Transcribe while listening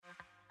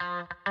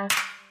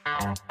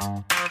Hey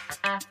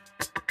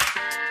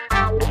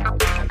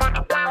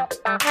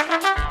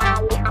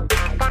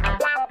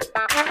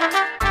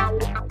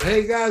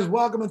guys,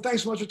 welcome and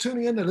thanks so much for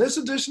tuning in to this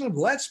edition of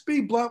Let's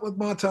Be Blunt with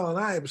Montel. And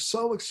I am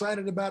so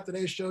excited about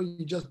today's show,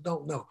 you just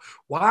don't know.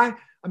 Why?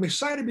 I'm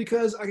excited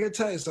because I can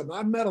tell you something.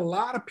 I've met a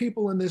lot of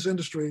people in this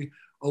industry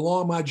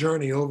along my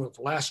journey over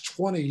the last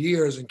 20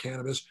 years in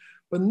cannabis,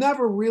 but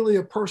never really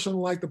a person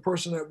like the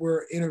person that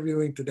we're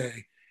interviewing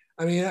today.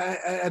 I mean,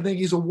 I think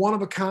he's a one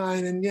of a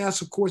kind. And yes,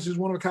 of course, he's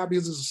one of a kind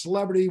because he's a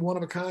celebrity, one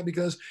of a kind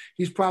because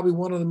he's probably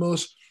one of the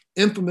most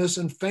infamous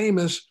and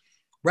famous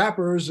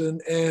rappers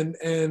and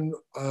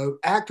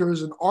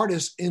actors and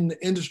artists in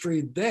the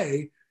industry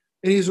today.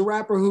 And he's a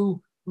rapper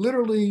who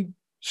literally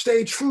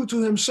stayed true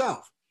to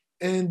himself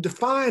and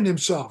defined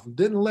himself,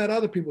 didn't let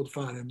other people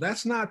define him.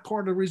 That's not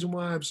part of the reason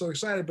why I'm so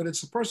excited, but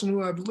it's the person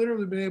who I've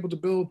literally been able to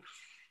build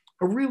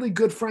a really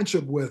good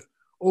friendship with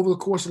over the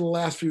course of the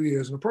last few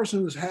years. And a person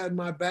who's had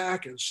my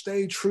back and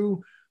stayed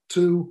true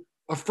to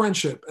a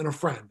friendship and a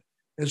friend.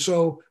 And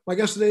so my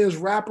guest today is a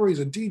rapper.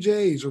 He's a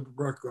DJ. He's a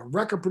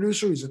record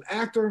producer. He's an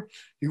actor.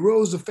 He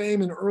rose to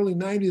fame in the early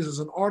 90s as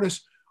an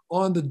artist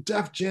on the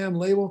Def Jam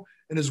label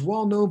and is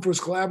well known for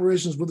his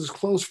collaborations with his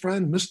close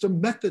friend, Mr.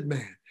 Method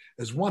Man,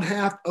 as one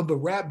half of the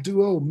rap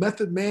duo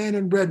Method Man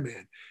and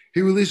Redman. He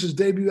released his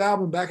debut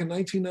album back in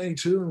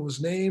 1992 and was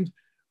named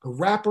the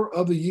Rapper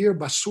of the Year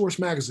by Source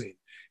Magazine.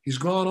 He's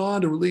gone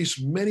on to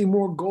release many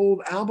more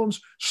gold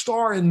albums,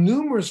 star in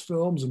numerous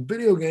films and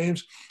video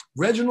games.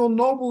 Reginald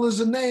Noble is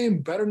the name,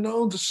 better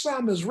known to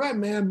some as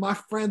Redman. My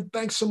friend,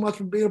 thanks so much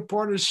for being a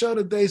part of the show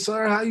today,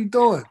 sir. How you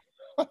doing?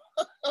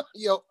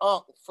 Yo,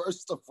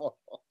 first of all,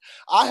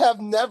 I have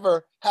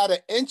never had an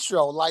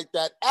intro like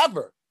that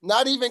ever,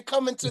 not even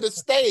coming to the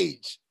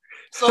stage.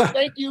 So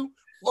thank you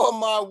for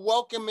my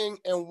welcoming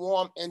and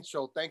warm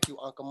intro. Thank you,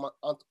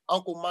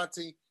 Uncle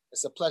Monty.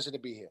 It's a pleasure to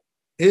be here.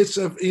 It's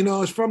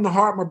from the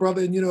heart, my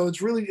brother. And,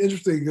 it's really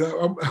interesting.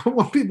 I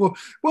want people,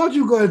 why don't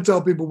you go ahead and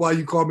tell people why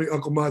you call me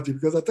Uncle Monty?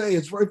 Because I tell you,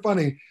 it's very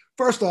funny.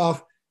 First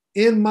off,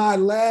 in my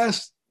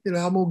last, I'm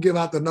going to give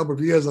out the number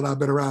of years that I've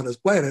been around this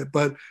planet,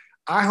 but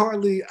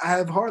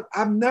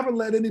I've never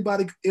let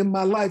anybody in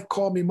my life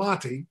call me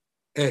Monty,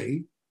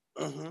 A.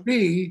 Uh-huh.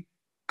 B,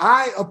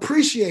 I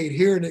appreciate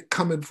hearing it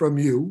coming from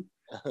you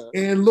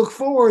and look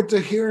forward to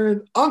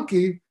hearing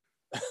Unky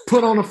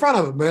put on the front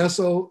of it, man.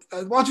 So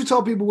why don't you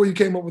tell people where you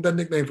came up with that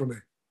nickname for me?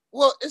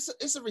 Well,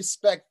 it's a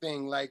respect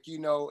thing. Like,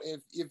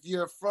 if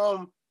you're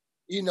from,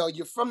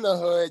 you're from the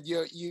hood,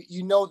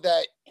 you know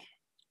that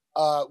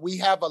we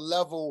have a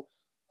level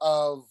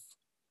of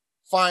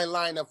fine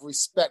line of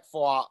respect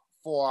for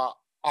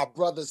our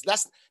brothers.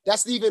 That's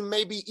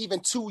maybe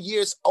even 2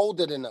 years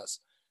older than us.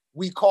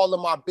 We call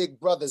them our big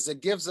brothers.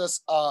 It gives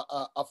us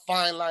a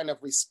fine line of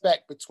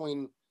respect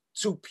between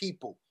two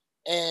people.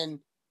 And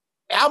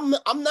I'm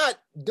not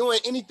doing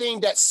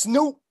anything that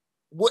Snoop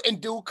wouldn't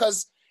do,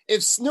 because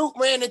if Snoop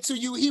ran into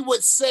you, he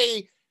would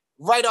say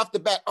right off the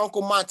bat,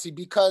 Uncle Monty,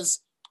 because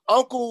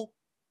Uncle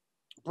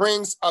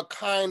brings a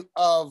kind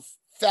of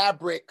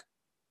fabric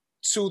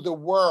to the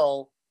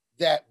world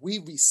that we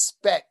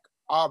respect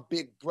our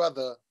big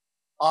brother,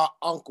 our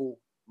uncle,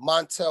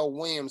 Montel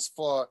Williams,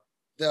 for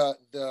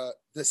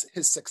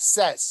his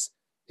success,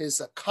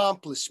 his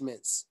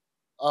accomplishments,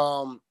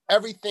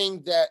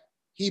 everything that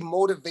he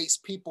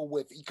motivates people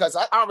with. Because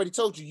I already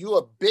told you, you're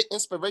a big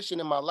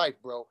inspiration in my life,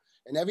 bro.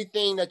 And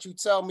everything that you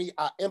tell me,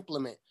 I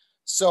implement.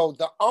 So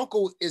the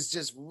uncle is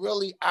just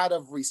really out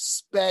of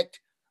respect.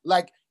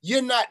 Like,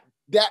 you're not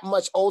that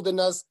much older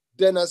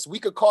than us. We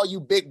could call you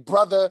big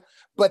brother,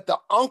 but the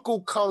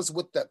uncle comes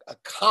with the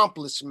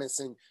accomplishments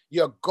and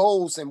your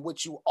goals and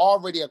what you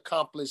already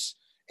accomplished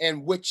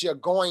and which you're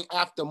going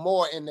after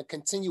more in the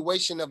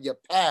continuation of your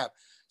path.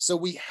 So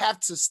we have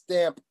to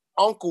stamp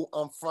uncle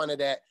in front of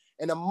that.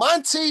 And a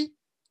Monty,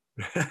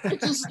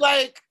 it's just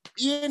like,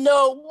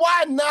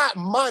 why not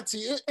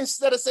Monty?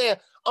 Instead of saying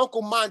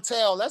Uncle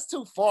Montel, that's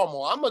too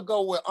formal. I'm going to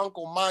go with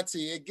Uncle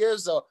Monty. It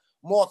gives a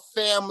more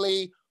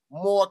family,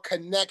 more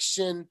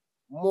connection,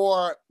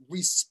 more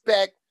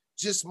respect,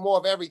 just more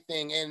of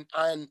everything.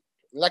 And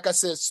like I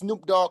said,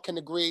 Snoop Dogg can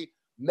agree,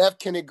 Meth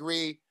can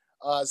agree,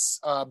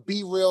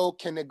 Be Real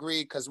can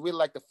agree, because we're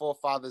like the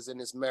forefathers in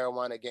this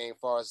marijuana game as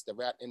far as the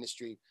rap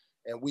industry.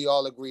 And we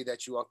all agree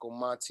that you, Uncle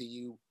Monty,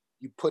 you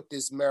put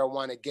this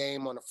marijuana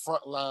game on the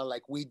front line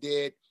like we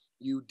did.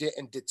 You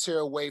didn't deter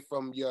away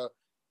from your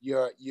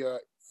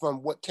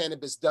from what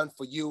cannabis done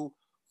for you,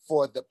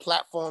 for the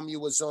platform you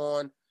was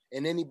on,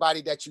 and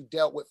anybody that you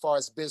dealt with as far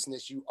as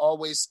business. You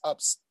always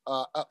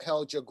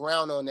upheld your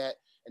ground on that.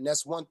 And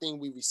that's one thing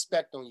we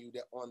respect on you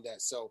on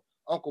that. So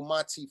Uncle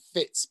Monty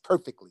fits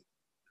perfectly.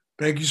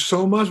 Thank you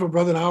so much, my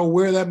brother. And I'll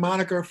wear that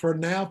moniker for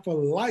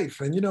life.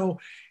 And,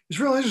 it's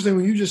real interesting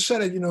when you just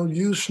said it,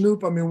 you,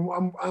 Snoop. I mean,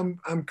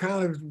 I'm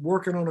kind of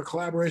working on a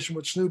collaboration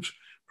with Snoop's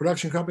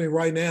production company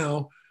right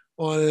now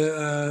on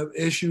an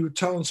issue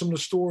telling some of the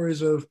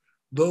stories of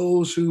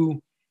those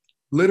who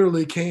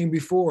literally came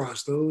before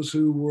us, those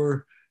who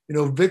were,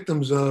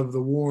 victims of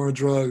the war on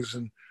drugs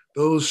and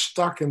those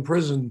stuck in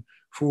prison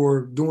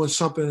for doing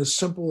something as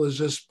simple as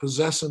just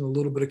possessing a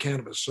little bit of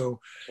cannabis. So,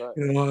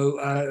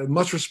 right.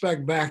 Much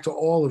respect back to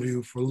all of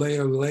you for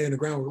laying the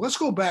groundwork. Let's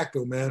go back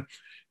though, man,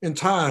 in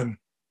time.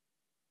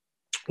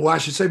 Well, I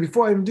should say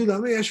before I even do that,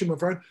 let me ask you, my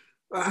friend,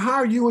 how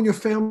are you and your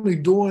family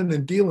doing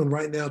and dealing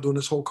right now during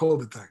this whole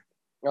COVID thing?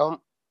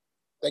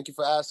 Thank you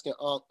for asking.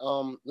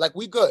 Like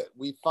we good.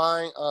 We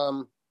fine.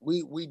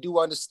 We do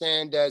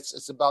understand that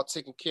it's about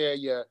taking care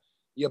of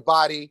your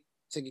body,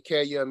 taking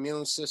care of your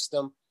immune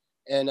system,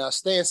 and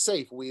staying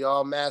safe. We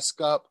all mask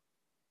up.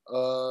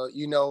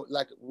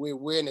 Like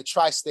we're in the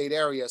tri-state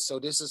area, so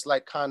this is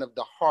like kind of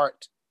the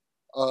heart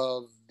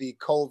of the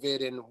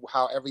COVID and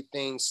how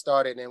everything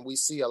started. And we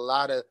see a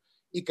lot of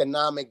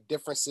economic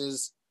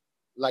differences,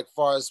 like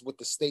far as what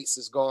the states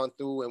is going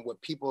through and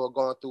what people are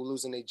going through,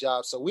 losing their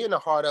jobs. So we're in the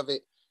heart of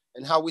it.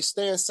 And how we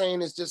staying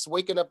sane is just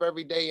waking up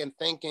every day and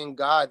thanking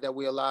God that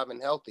we're alive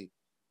and healthy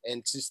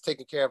and just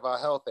taking care of our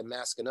health and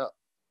masking up.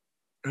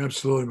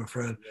 Absolutely, my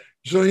friend.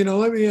 So,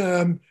 let me,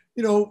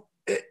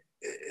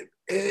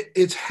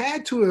 it's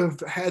had to have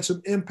had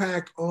some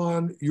impact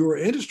on your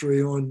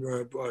industry, on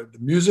the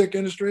music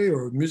industry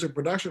or music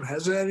production.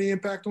 Has it had any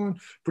impact on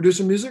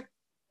producing music?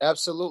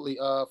 Absolutely.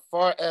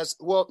 Far as,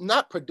 well,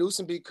 not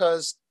producing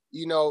because,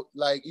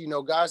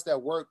 guys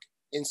that work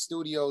in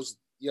studios,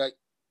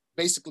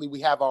 basically we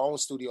have our own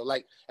studio.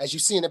 Like, as you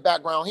see in the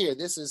background here,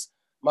 this is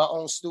my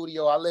own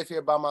studio. I live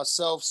here by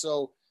myself.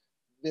 So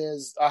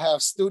I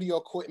have studio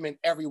equipment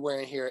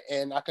everywhere in here,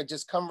 and I could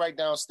just come right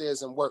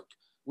downstairs and work,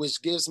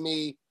 which gives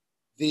me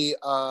the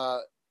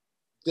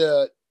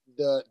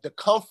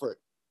comfort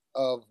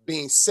of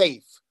being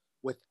safe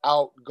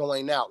without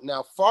going out.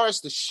 Now, far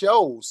as the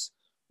shows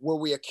where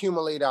we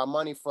accumulate our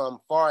money from,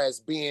 far as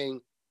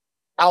being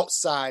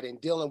outside and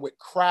dealing with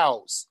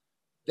crowds,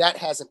 that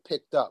hasn't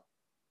picked up.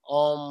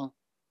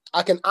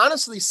 I can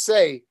honestly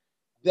say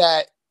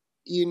that,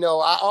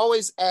 I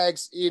always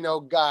ask,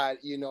 God,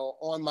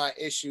 on my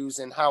issues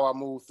and how I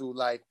move through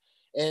life.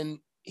 And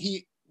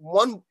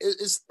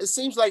it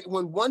seems like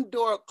when one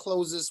door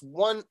closes,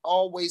 one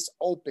always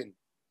open.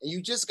 And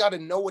you just got to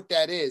know what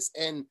that is.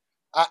 And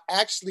I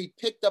actually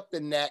picked up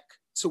the knack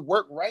to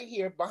work right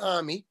here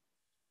behind me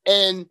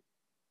and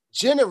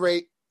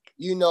generate,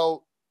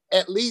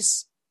 at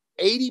least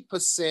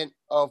 80%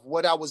 of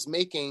what I was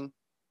making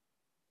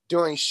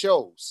during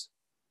shows,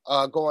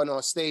 going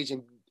on stage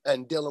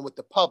and dealing with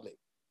the public.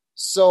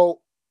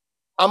 So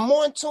I'm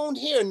more in tune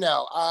here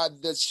now.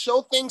 The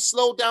show thing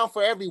slowed down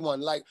for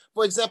everyone. Like,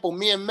 for example,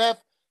 me and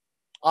Meth,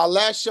 our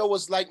last show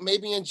was like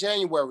maybe in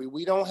January.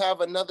 We don't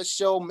have another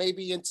show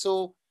maybe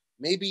until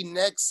maybe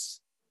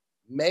next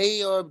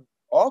May or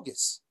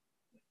August.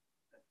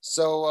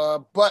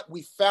 So, but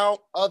we found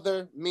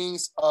other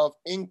means of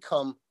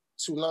income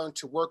to learn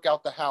to work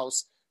out the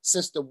house.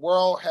 Since the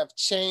world have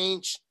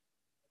changed,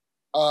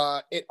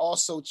 it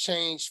also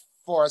changed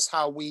for us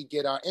how we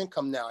get our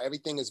income now.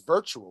 Everything is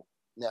virtual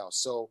now.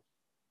 So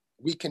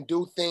we can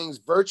do things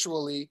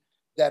virtually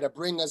that'll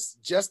bring us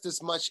just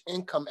as much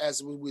income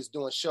as we was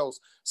doing shows.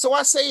 So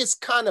I say it's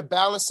kind of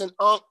balancing.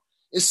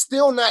 It's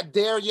still not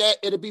there yet.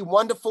 It'll be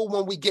wonderful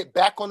when we get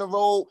back on the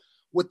road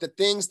with the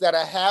things that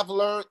I have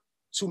learned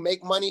to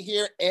make money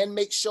here and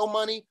make show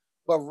money.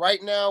 But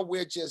right now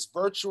we're just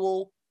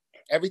virtual.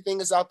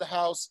 Everything is out the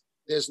house.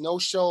 There's no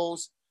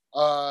shows.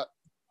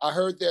 I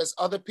heard there's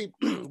other people,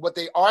 what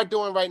they are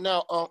doing right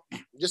now,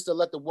 just to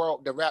let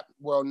the rap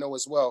world know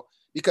as well,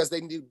 because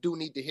they do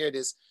need to hear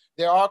this.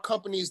 There are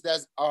companies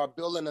that are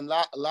building a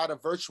lot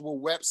of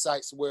virtual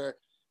websites where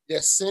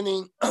they're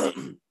sending,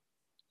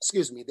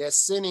 they're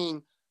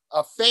sending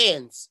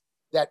fans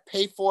that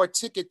pay for a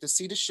ticket to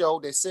see the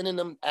show. They're sending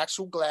them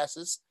actual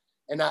glasses.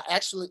 And I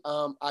actually,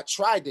 I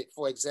tried it,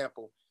 for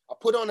example. I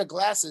put on the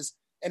glasses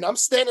and I'm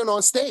standing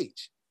on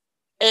stage.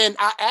 And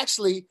I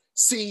actually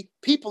see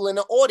people in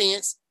the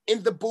audience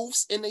in the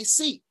booths in their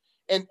seat.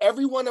 And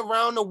everyone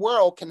around the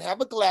world can have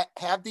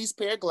these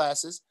pair of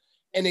glasses,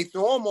 and they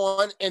throw them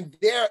on, and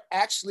they're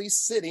actually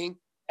sitting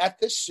at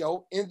the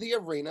show in the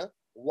arena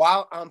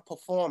while I'm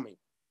performing.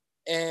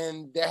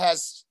 And there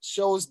has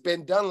shows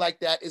been done like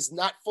that. It's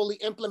not fully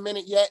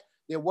implemented yet.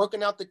 They're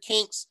working out the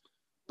kinks,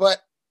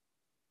 but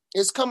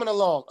it's coming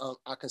along,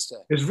 I can say.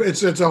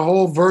 It's a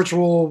whole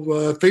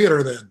virtual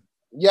theater then.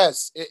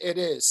 Yes, it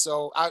is.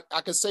 So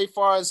I can say,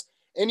 far as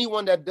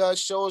anyone that does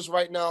shows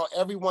right now,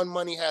 everyone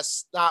money has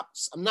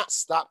stopped. I'm not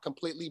stopped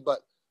completely, but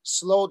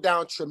slowed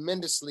down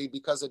tremendously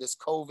because of this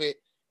COVID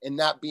and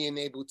not being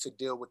able to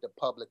deal with the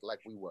public like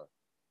we were.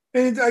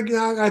 And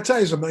I tell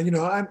you something,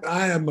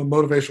 I am a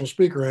motivational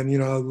speaker, and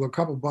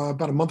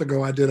about a month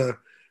ago, I did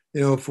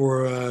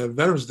for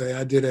Veterans Day,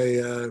 I did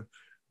a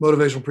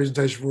motivational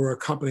presentation for a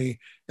company,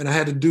 and I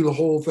had to do the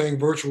whole thing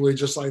virtually,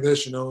 just like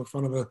this, in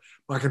front of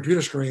my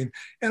computer screen.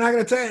 And I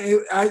got to tell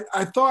you,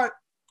 I thought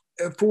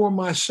for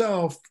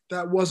myself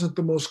that wasn't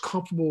the most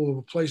comfortable of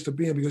a place to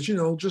be in, because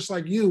just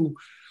like you,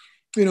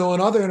 and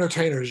other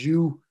entertainers,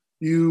 you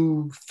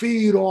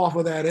feed off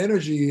of that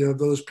energy of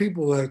those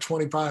people that are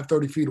 25,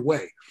 30 feet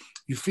away.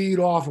 You feed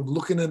off of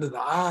looking into the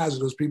eyes of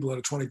those people that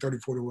are 20, 30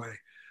 feet away.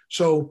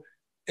 So,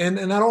 And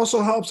that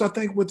also helps, I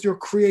think, with your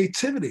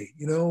creativity,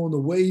 you know, and the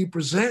way you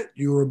present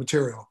your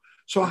material.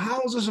 So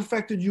how has this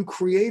affected you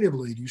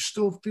creatively? Do you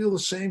still feel the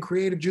same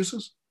creative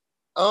juices?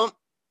 Um,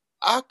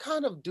 I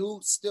kind of do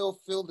still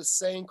feel the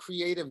same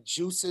creative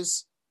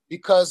juices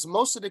because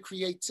most of the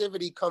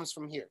creativity comes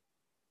from here.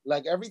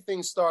 Like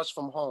everything starts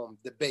from home,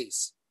 the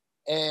base.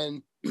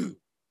 And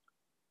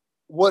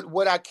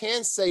what I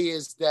can say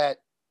is that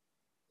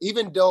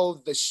even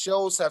though the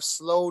shows have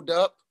slowed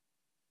up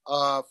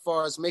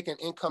far as making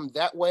income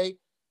that way,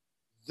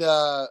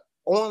 the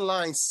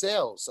online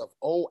sales of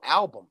old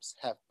albums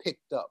have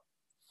picked up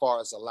far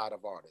as a lot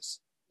of artists.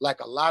 Like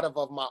a lot of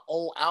my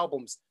old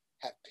albums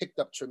have picked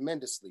up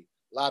tremendously.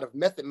 A lot of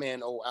Method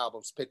Man old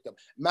albums picked up.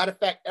 Matter of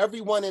fact,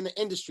 everyone in the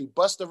industry,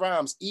 Busta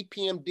Rhymes,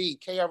 EPMD,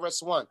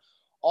 KRS-One,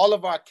 all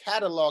of our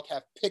catalog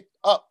have picked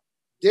up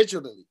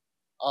digitally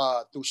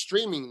through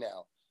streaming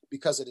now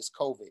because of this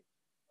COVID.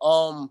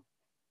 Um,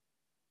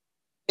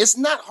 it's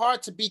not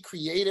hard to be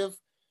creative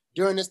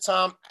during this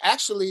time.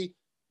 Actually,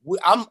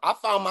 I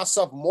found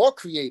myself more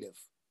creative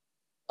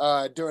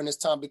during this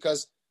time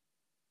because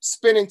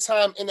spending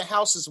time in the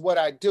house is what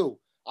I do.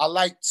 I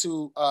like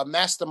to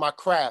master my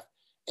craft.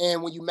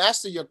 And when you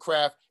master your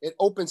craft, it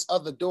opens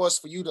other doors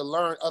for you to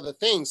learn other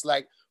things.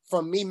 Like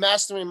from me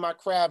mastering my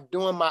craft,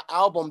 doing my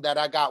album that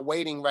I got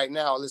waiting right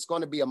now, it's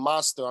going to be a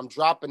monster. I'm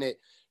dropping it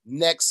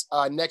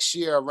next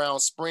year around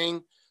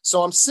spring.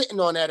 So I'm sitting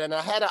on that, and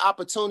I had an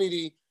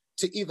opportunity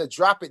to either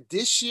drop it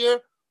this year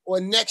or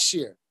next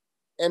year.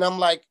 And I'm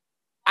like,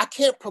 I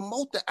can't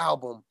promote the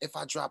album if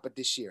I drop it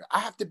this year. I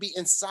have to be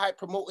inside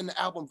promoting the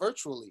album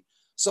virtually.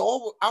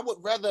 So I would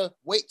rather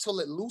wait till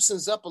it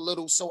loosens up a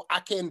little so I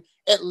can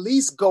at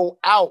least go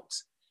out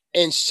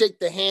and shake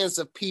the hands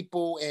of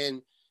people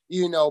and,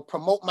 you know,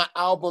 promote my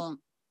album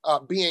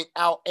being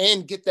out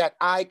and get that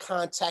eye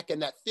contact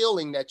and that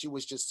feeling that you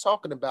was just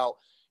talking about,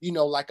 you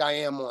know, like I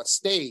am on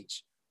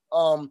stage.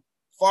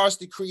 Far as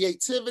the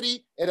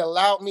creativity, it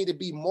allowed me to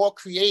be more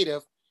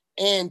creative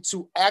and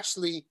to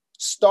actually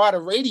start a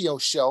radio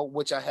show,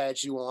 which I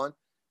had you on.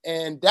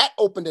 And that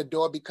opened the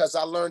door because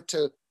I learned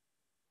to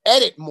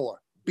edit more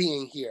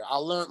being here. I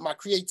learned my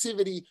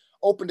creativity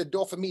opened the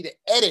door for me to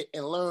edit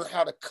and learn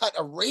how to cut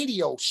a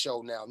radio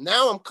show now.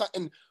 Now I'm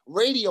cutting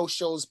radio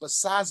shows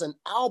besides an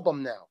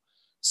album now.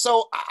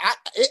 So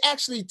it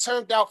actually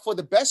turned out for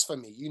the best for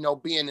me, you know,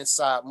 being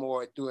inside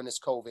more during this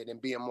COVID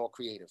and being more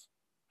creative.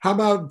 How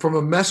about from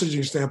a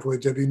messaging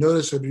standpoint? Have you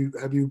noticed? Have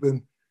you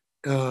been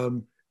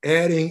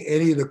adding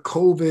any of the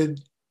COVID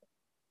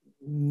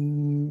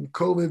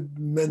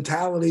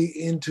mentality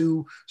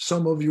into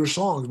some of your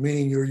songs?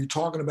 Meaning, are you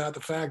talking about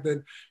the fact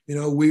that, you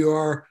know, we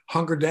are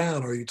hunkered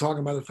down? Or are you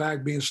talking about the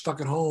fact being stuck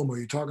at home? Or are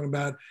you talking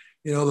about,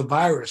 you know, the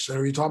virus? Or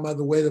are you talking about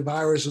the way the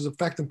virus is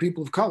affecting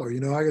people of color? You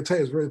know, I can tell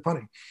you, it's very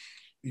funny.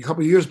 A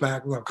couple of years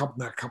back, well,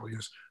 not a couple of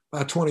years,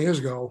 about 20 years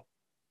ago,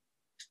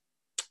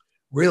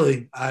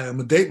 really, I'm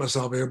gonna date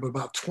myself here, but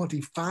about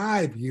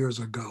 25 years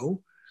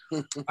ago,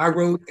 I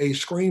wrote a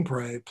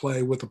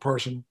screenplay with a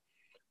person.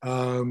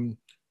 Um,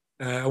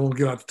 I won't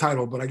give out the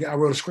title, but I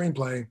wrote a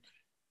screenplay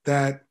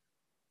that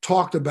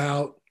talked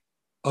about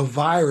a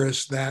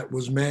virus that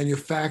was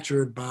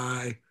manufactured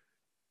by,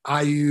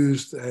 I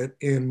used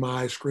in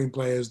my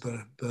screenplay as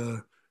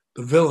the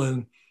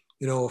villain,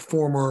 you know, a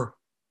former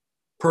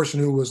person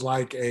who was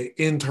like a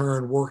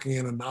intern working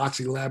in a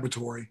Nazi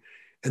laboratory.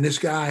 And this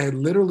guy had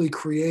literally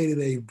created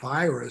a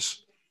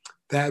virus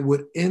that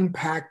would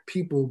impact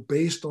people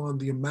based on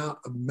the amount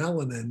of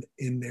melanin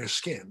in their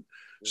skin.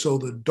 So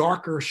the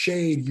darker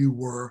shade you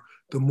were,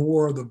 the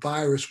more the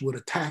virus would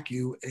attack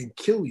you and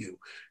kill you.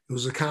 It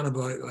was a kind of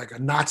like a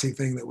Nazi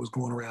thing that was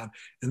going around.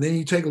 And then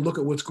you take a look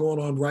at what's going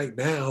on right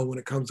now when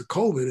it comes to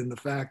COVID and the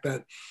fact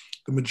that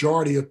the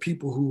majority of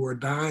people who are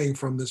dying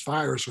from this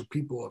virus are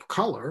people of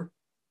color.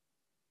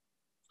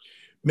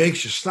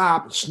 Makes you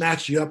stop and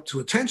snatch you up to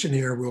attention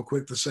here real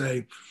quick to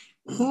say,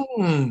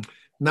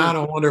 now I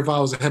don't wonder if I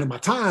was ahead of my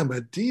time,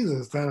 but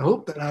Jesus, I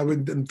hope that I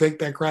didn't think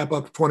that crap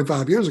up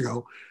 25 years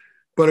ago.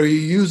 But are you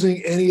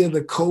using any of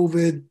the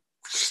COVID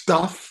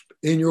stuff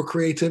in your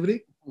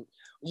creativity?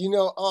 You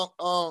know,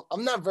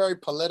 I'm not very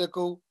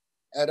political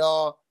at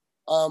all.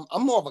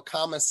 I'm more of a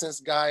common sense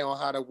guy on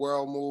how the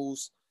world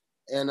moves.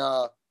 And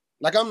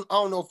like I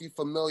don't know if you're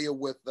familiar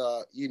with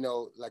you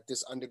know, like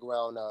this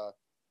underground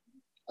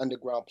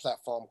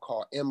platform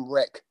called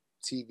MREC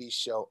TV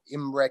show,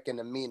 MREC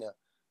and Amina.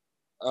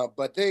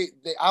 But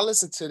I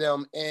listen to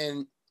them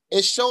and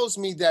it shows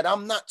me that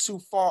I'm not too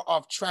far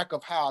off track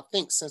of how I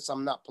think since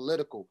I'm not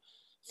political.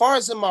 As far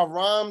as in my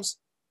rhymes,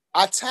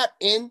 I tap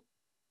in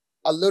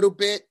a little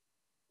bit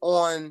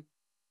on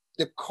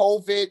the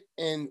COVID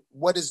and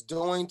what it's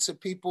doing to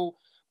people.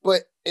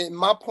 But in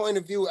my point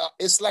of view,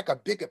 it's like a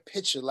bigger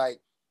picture.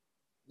 Like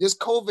this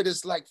COVID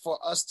is like for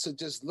us to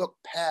just look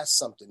past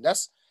something.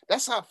 That's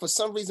how, for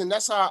some reason,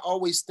 that's how I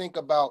always think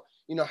about,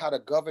 you know, how the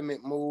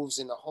government moves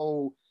and the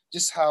whole,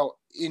 just how,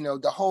 you know,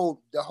 the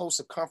whole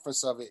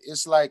circumference of it.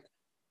 It's like,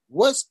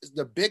 what's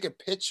the bigger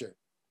picture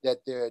that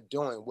they're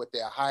doing, what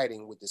they're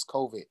hiding with this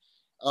COVID?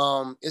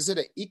 Is it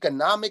an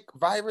economic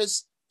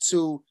virus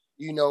to,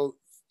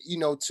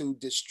 to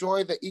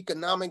destroy the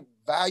economic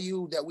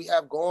value that we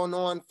have going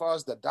on as far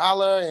as the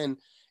dollar. And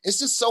it's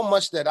just so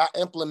much that I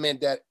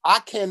implement that I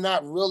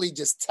cannot really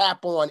just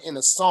tap on in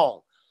a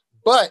song.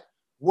 But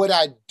what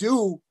I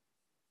do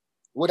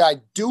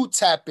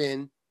tap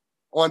in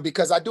on,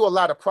 because I do a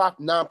lot of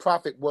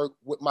nonprofit work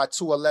with my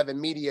 211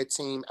 media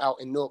team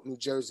out in Newark, New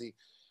Jersey.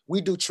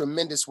 We do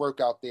tremendous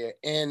work out there.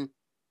 And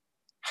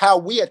how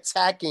we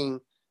attacking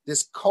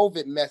this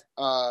COVID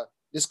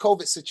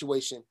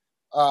situation,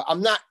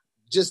 I'm not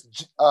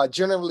just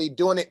generally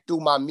doing it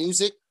through my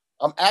music.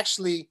 I'm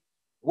actually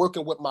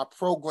working with my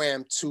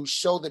program to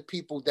show the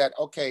people that,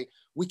 okay,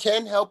 we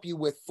can help you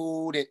with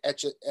food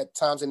at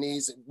times of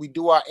needs. We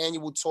do our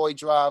annual toy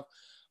drive,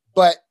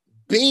 but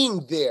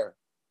being there,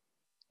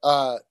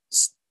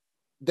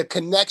 the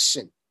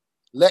connection,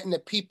 letting the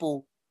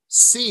people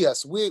see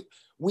us.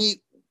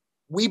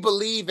 We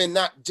believe in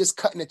not just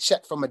cutting a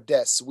check from a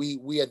desk.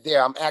 We are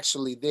there. I'm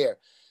actually there.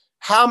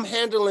 How I'm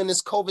handling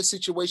this COVID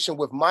situation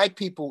with my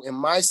people in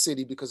my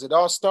city, because it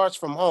all starts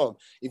from home.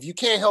 If you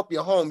can't help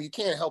your home, you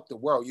can't help the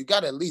world. You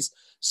got to at least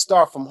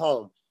start from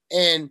home.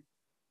 And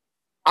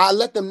I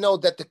let them know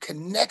that the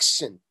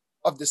connection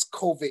of this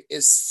COVID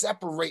is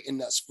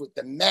separating us with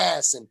the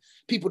mass, and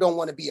people don't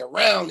want to be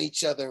around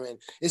each other, and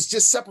it's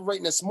just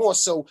separating us more.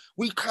 So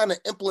we kind of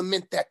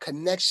implement that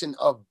connection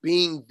of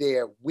being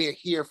there. We're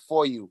here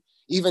for you.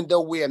 Even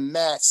though we're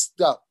masked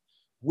up,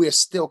 we're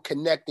still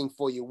connecting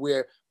for you.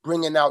 We're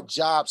bringing out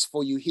jobs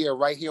for you here,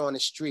 right here on the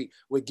street.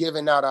 We're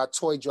giving out our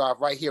toy drive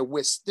right here.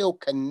 We're still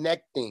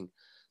connecting.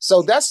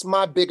 So that's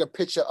my bigger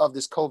picture of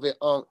this COVID.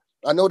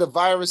 I know the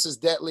virus is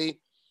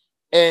deadly,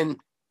 and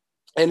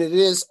it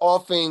is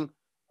often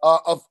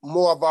of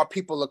more of our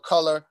people of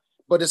color,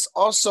 but it's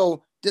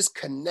also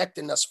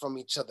disconnecting us from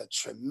each other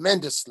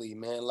tremendously,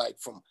 man. Like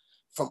from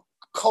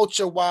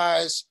culture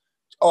wise,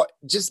 or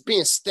just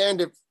being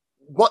standard,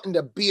 wanting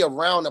to be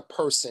around a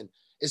person.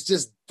 It's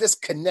just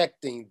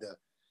disconnecting the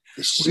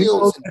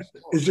shields.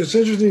 It's just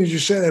interesting as you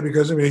say that,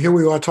 because I mean, here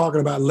we are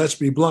talking about let's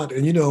be blunt,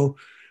 and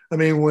I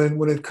mean,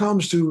 when it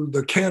comes to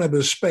the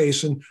cannabis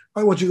space, and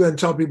I want you to go ahead and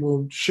tell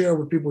people, share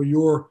with people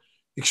your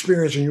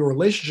experience and your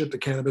relationship to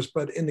cannabis.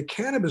 But in the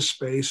cannabis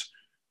space,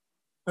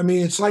 I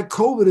mean, it's like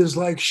COVID is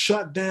like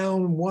shut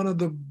down one of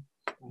the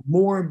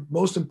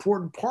most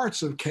important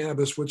parts of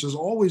cannabis, which has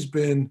always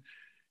been,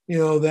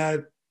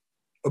 that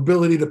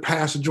ability to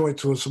pass a joint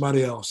to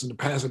somebody else and to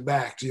pass it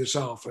back to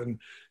yourself and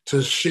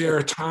to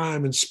share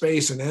time and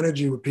space and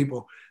energy with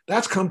people.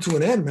 That's come to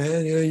an end,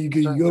 man. You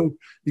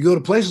go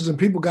to places and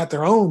people got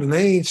their own and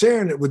they ain't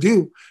sharing it with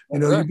you. You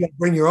got to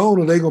bring your own,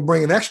 or they gonna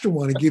bring an extra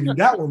one and give you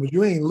that one, but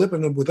you ain't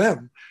lipping them with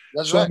them.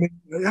 That's right. I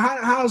mean,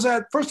 how's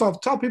that? First off,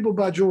 tell people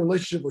about your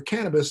relationship with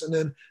cannabis, and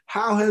then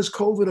how has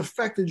COVID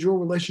affected your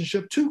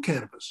relationship to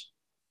cannabis?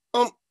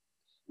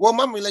 Well,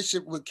 my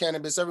relationship with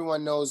cannabis,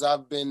 everyone knows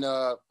I've been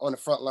on the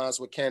front lines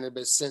with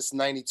cannabis since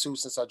 '92,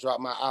 since I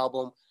dropped my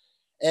album,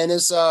 and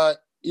it's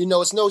we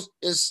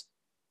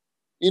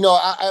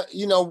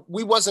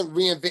wasn't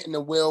reinventing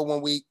the wheel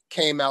when we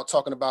came out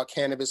talking about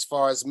cannabis. As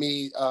far as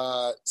me,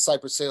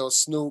 Cypress Hill,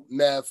 Snoop,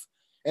 Mev,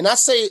 and I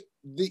say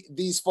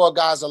these four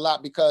guys a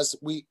lot because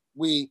we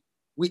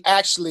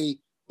actually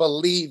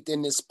believed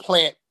in this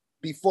plant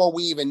before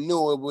we even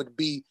knew it would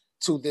be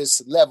to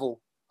this level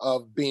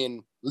of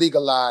being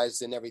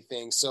legalized and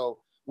everything. So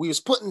we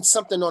was putting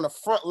something on the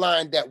front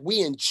line that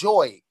we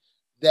enjoy,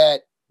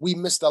 that we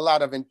missed a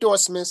lot of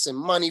endorsements and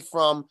money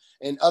from,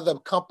 and other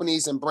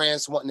companies and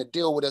brands wanting to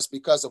deal with us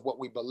because of what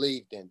we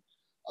believed in.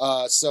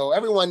 So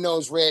everyone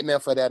knows Redman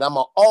for that. I'm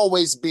gonna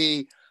always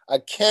be a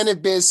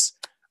cannabis.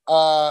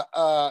 I'm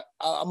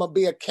gonna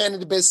be a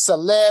cannabis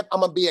celeb. I'm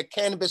gonna be a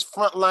cannabis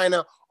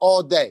frontliner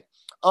all day.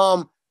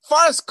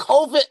 Far as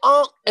COVID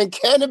and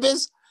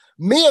cannabis,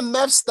 me and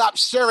Meth stopped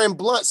sharing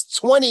blunts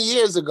 20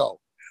 years ago.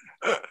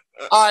 All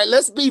right,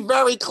 let's be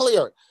very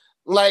clear.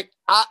 Like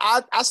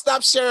I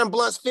stopped sharing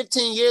blunts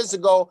 15 years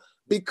ago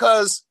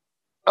because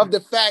of the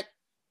fact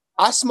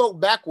I smoke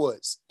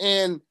backwoods,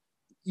 and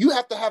you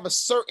have to have a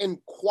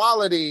certain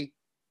quality.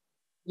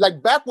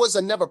 Like backwoods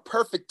are never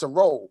perfect to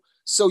roll.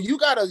 So you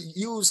got to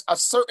use a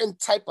certain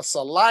type of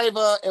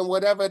saliva and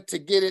whatever to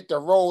get it to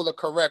roll the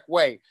correct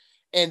way.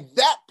 And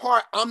that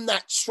part I'm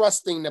not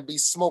trusting to be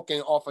smoking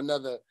off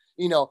another,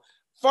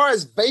 far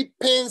as vape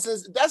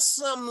pens, that's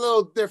something a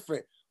little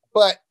different.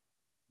 But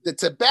the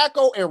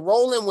tobacco and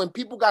rolling, when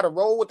people got to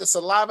roll with the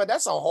saliva,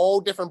 that's a whole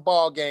different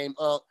ball game.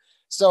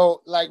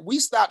 So like we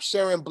stopped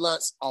sharing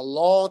blunts a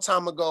long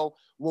time ago.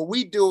 What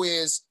we do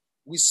is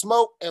we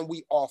smoke and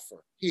we offer.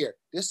 Here,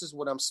 this is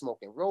what I'm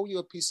smoking. Roll you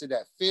a piece of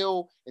that.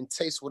 Feel and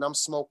taste what I'm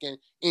smoking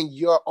in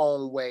your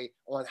own way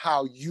on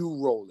how you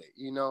roll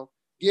it,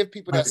 Give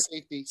people that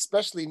safety,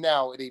 especially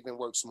now it even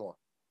works more.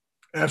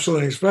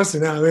 Absolutely,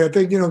 especially now. I mean, I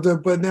think,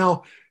 but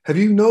now, have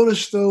you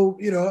noticed though,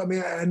 I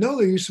mean, I know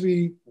there used to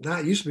be,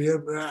 not used to be,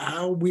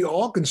 how we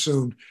all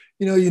consumed.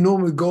 You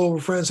normally go over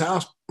a friend's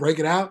house, break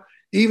it out.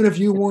 Even if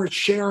you weren't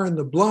sharing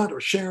the blunt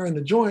or sharing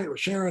the joint or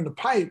sharing the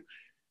pipe,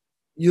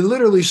 you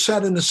literally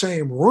sat in the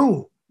same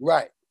room.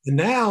 Right. And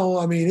now,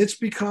 I mean, it's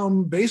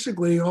become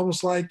basically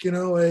almost like,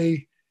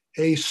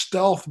 a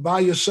stealth by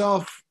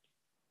yourself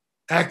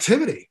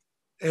activity.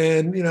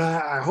 And,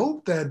 I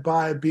hope that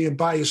by being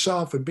by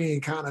yourself and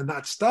being kind of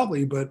not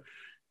stealthy, but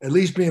at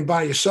least being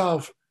by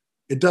yourself,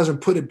 it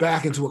doesn't put it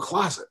back into a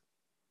closet.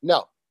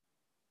 No,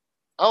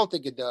 I don't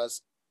think it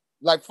does.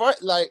 Like,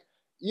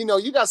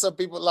 you got some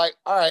people like,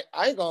 all right,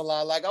 I ain't gonna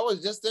lie. Like, I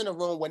was just in a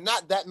room with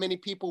not that many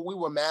people. We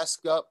were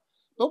masked up,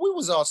 but we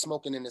was all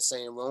smoking in the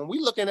same room. We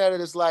looking at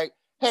it as like,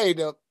 hey,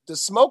 the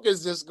smoke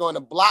is just going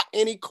to block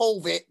any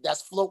COVID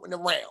that's floating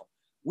around.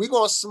 We're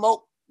going to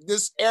smoke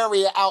this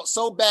area out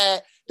so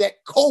bad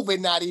that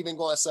COVID not even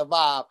going to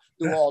survive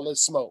through all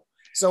this smoke.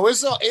 So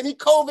it's any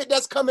COVID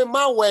that's coming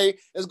my way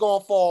is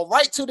going to fall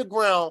right to the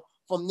ground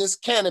from this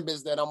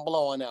cannabis that I'm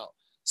blowing out.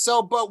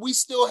 So, but we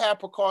still have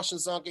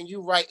precautions, Unc, and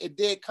you're right. It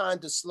did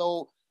kind of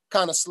slow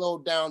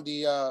down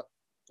the,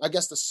 I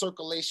guess, the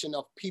circulation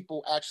of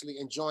people actually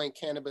enjoying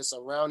cannabis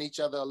around each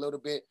other a little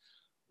bit.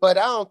 But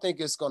I don't think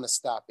it's going to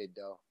stop it,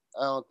 though.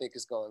 I don't think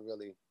it's going to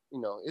really,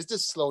 it's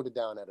just slowed it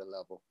down at a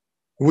level.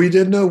 We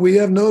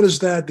have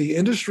noticed that the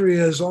industry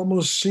has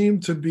almost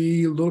seemed to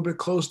be a little bit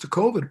close to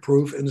COVID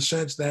proof in the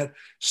sense that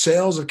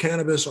sales of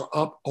cannabis are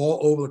up all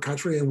over the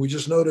country. And we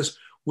just noticed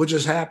what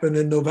just happened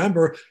in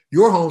November.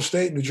 Your home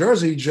state, New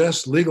Jersey,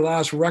 just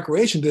legalized for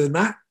recreation, did it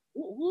not?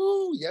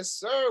 Ooh, yes,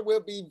 sir. We'll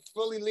be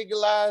fully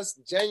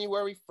legalized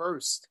January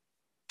 1st.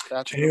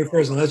 January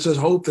 1st. And let's just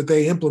hope that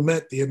they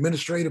implement the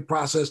administrative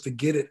process to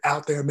get it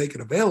out there and make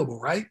it available,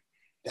 right?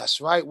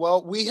 That's right.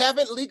 Well, we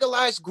haven't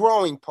legalized the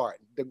growing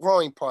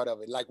part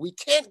of it. Like, we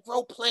can't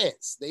grow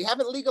plants. They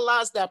haven't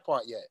legalized that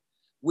part yet.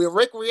 We're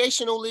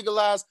recreational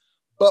legalized,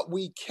 but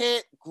we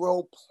can't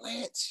grow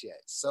plants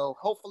yet. So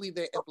hopefully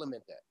they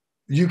implement that.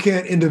 You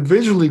can't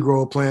individually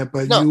grow a plant,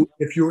 but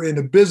if you're in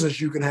a business,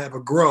 you can have a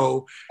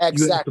grow.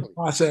 Exactly. You have to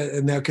process.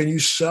 And now, can you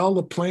sell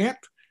the plant?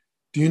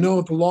 Do you know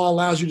if the law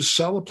allows you to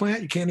sell a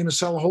plant? You can't even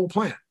sell a whole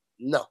plant.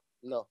 No.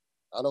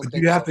 I don't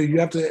think you have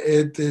to.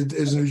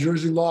 Is New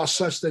Jersey law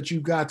such that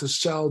you've got to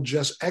sell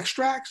just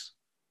extracts?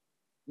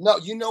 No,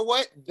 you know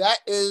what? That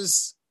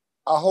is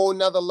a whole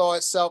nother law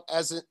itself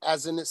as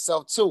in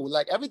itself too.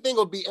 Like, everything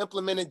will be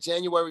implemented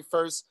January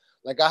 1st.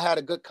 Like, I had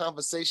a good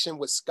conversation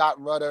with Scott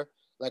Rutter,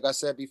 like I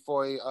said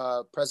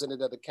before,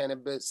 president of the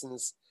Cannabis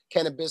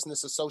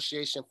Business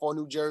Association for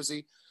New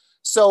Jersey.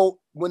 So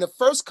when the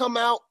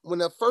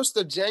 1st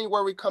of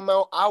January come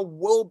out, I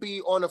will be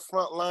on the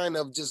front line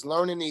of just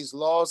learning these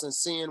laws and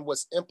seeing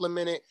what's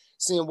implemented,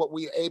 seeing what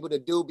we're able to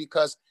do,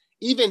 because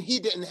even he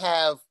didn't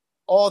have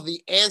all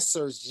the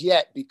answers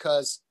yet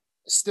because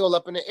it's still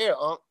up in the air,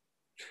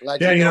 Like,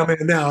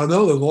 now I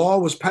know the law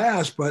was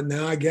passed, but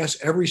now I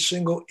guess every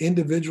single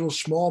individual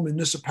small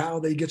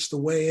municipality gets to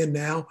weigh in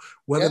now,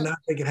 whether or not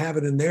they can have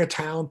it in their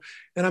town.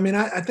 And I mean,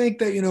 I think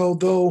that,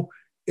 though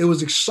it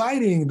was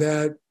exciting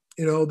that,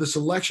 this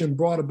election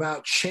brought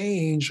about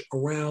change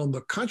around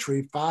the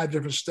country. 5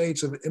 different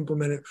states have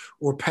implemented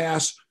or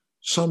passed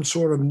some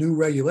sort of new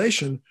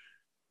regulation,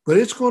 but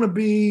it's going to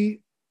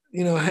be,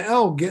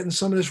 hell, getting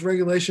some of this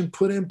regulation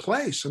put in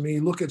place. I mean,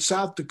 you look at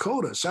South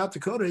Dakota.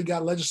 You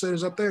got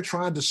legislators up there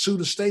trying to sue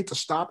the state to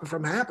stop it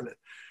from happening.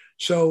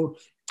 So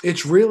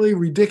it's really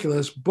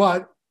ridiculous.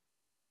 But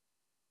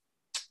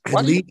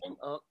why do you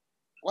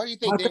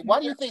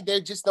think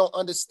they just don't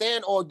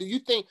understand? Or do you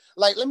think,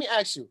 like, let me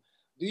ask you,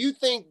 do you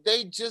think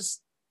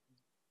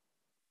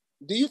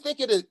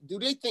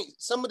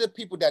some of the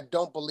people that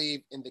don't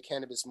believe in the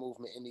cannabis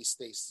movement in these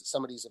states,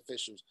 some of these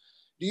officials,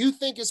 do you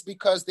think it's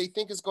because they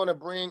think it's going to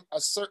bring a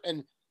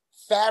certain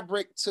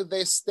fabric to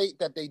their state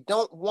that they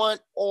don't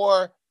want,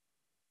 or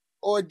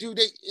do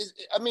they?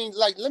 Let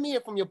me hear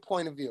from your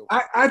point of view.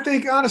 I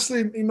think,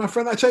 honestly, my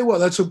friend, I tell you what,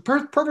 that's a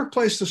perfect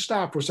place to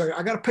stop for a second.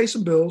 I got to pay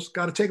some bills,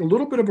 got to take a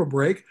little bit of a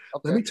break.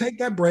 Okay. Let me take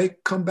that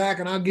break, come back,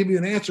 and I'll give you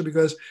an answer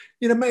because,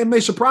 it may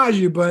surprise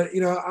you, but,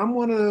 I'm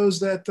one of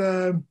those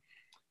that,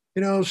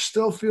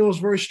 still feels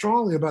very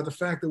strongly about the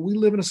fact that we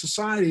live in a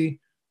society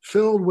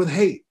filled with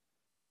hate.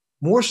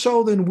 More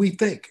so than we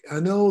think.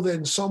 I know that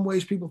in some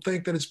ways people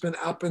think that it's been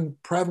up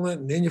and prevalent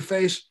and in your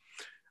face.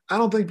 I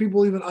don't think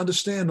people even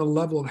understand the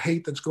level of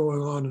hate that's going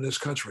on in this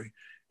country.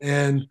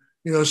 And,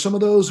 some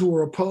of those who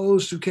are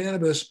opposed to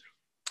cannabis,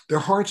 their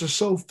hearts are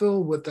so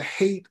filled with the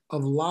hate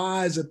of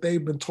lies that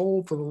they've been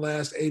told for the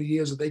last 80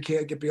 years that they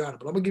can't get beyond it.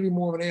 But I'm going to give you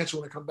more of an answer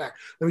when I come back.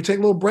 Let me take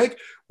a little break.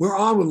 We're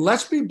on with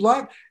Let's Be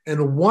Blunt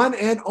and the one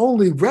and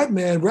only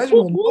Redman,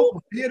 Reginald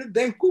Noble, here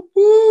today.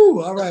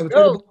 Woo-hoo. All right,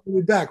 we'll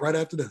be back right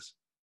after this.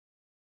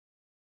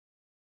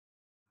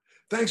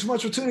 Thanks so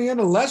much for tuning in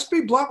to Let's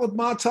Be Blunt with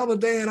Montel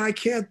today, and I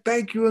can't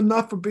thank you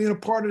enough for being a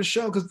part of the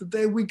show because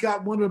today we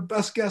got one of the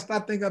best guests I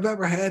think I've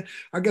ever had.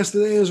 Our guest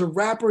today is a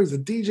rapper, he's a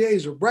DJ,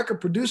 he's a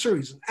record producer,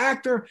 he's an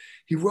actor.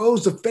 He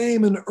rose to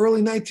fame in the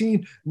early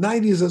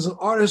 1990s as an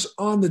artist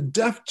on the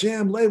Def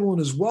Jam label and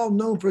is well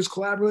known for his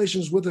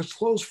collaborations with his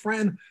close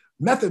friend,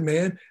 Method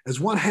Man as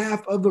one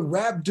half of the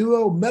rap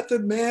duo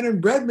Method Man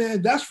and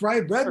Redman. That's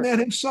right, Redman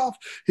himself.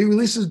 He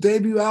released his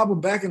debut album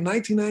back in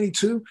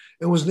 1992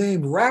 and was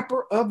named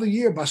Rapper of the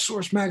Year by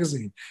Source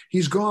Magazine.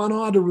 He's gone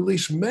on to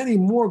release many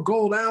more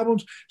gold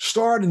albums,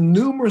 starred in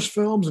numerous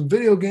films and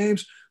video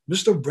games.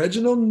 Mr.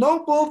 Reginald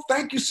Noble,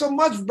 thank you so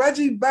much,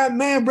 Reggie,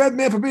 Redman,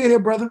 for being here,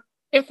 brother.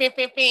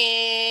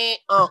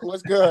 Oh,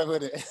 what's good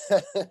with it?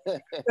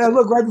 Now,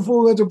 look, right before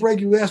we went to break,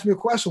 you asked me a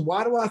question.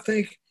 Why do I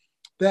think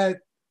that,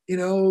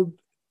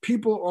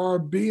 people are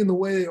being the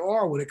way they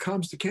are when it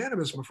comes to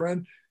cannabis, my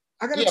friend?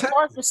 I got to tell you. As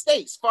far as the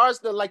states, as far as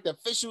the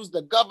officials,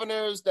 the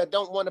governors that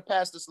don't want to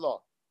pass this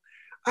law.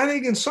 I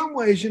think in some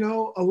ways, a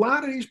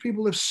lot of these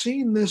people have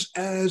seen this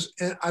as,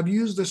 and I've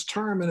used this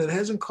term and it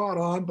hasn't caught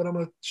on, but I'm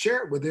going to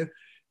share it with you.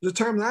 The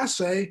term that I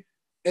say,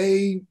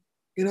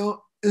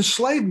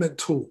 enslavement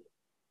tool.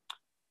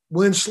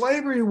 When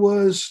slavery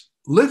was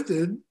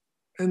lifted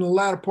in the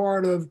latter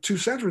part of 2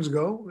 centuries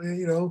ago,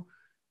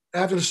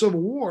 after the Civil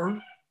War,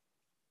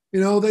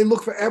 they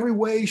looked for every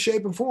way,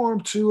 shape, and form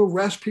to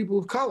arrest people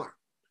of color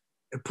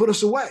and put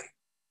us away.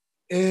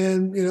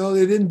 And,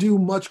 they didn't do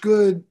much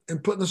good in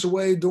putting us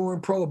away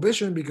during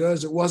Prohibition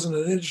because it wasn't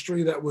an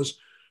industry that was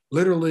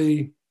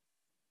literally,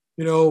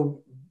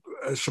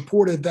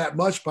 supported that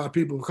much by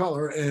people of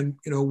color. And,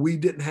 we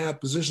didn't have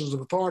positions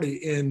of authority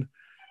in,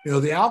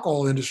 the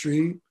alcohol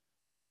industry.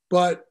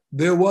 But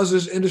there was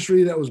this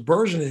industry that was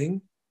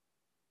burgeoning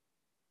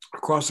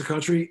across the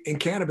country in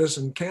cannabis,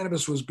 and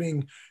cannabis was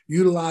being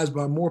utilized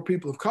by more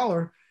people of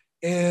color.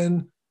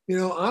 And,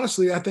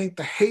 honestly, I think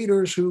the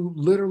haters who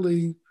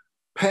literally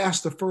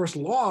passed the first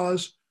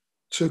laws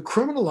to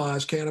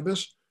criminalize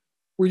cannabis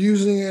were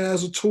using it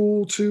as a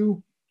tool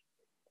to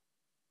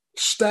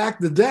stack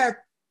the deck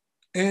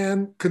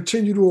and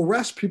continue to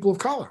arrest people of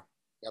color.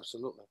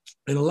 Absolutely.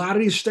 And a lot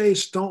of these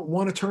states don't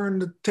want to turn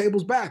the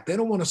tables back. They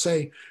don't want to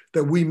say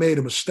that we made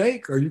a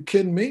mistake. Are you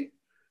kidding me?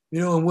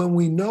 And when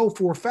we know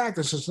for a fact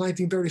that since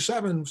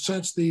 1937,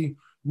 since the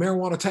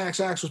Marijuana Tax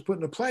Act was put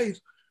into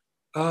place,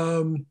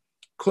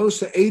 close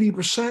to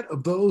 80%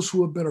 of those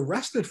who have been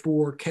arrested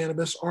for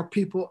cannabis are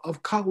people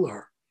of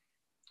color.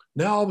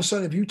 Now, all of a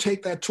sudden, if you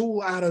take that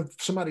tool out of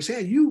somebody's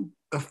hand, you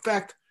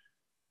affect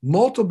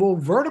multiple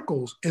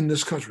verticals in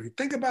this country.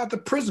 Think about the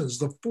prisons,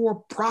 the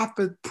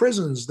for-profit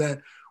prisons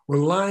that were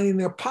lining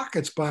their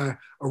pockets by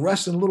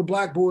arresting little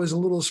black boys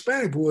and little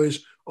Hispanic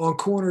boys on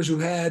corners who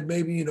had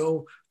maybe,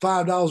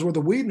 $5 worth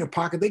of weed in their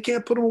pocket. They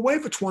can't put them away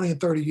for 20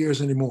 and 30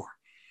 years anymore.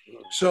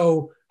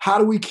 So how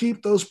do we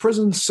keep those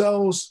prison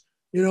cells,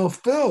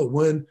 filled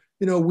when,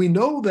 we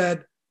know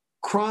that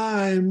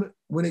crime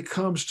when it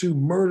comes to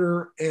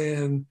murder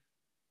and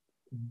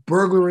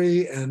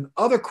burglary and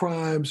other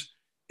crimes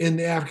in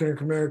the African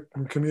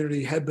American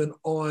community had been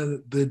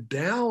on the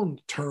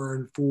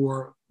downturn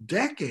for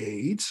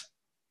decades.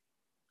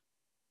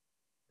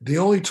 The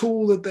only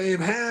tool that they've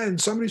had in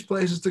some of these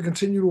places to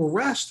continue to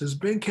arrest has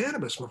been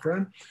cannabis, my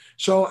friend.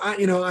 So I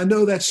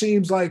know that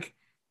seems like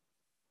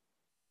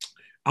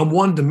I'm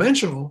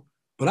one-dimensional,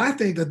 but I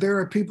think that there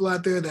are people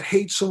out there that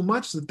hate so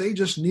much that they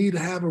just need to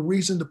have a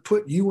reason to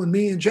put you and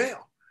me in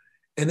jail.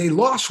 And they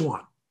lost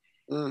one.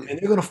 And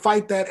they're going to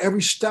fight that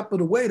every step of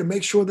the way to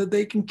make sure that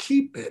they can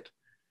keep it.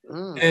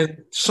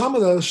 And some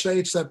of those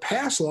states that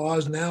pass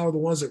laws now are the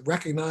ones that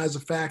recognize the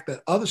fact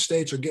that other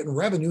states are getting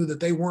revenue that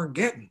they weren't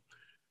getting.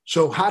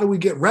 So how do we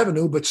get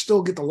revenue but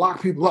still get to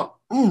lock people up?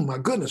 My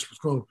goodness, it's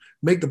going to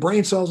make the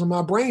brain cells in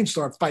my brain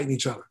start fighting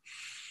each other.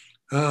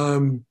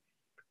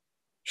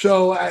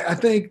 So I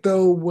think,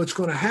 though, what's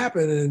going to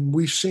happen, and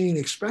we've seen,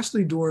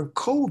 especially during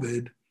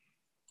COVID,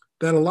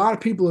 that a lot of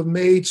people have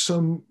made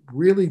some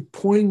really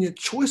poignant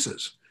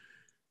choices.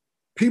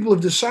 People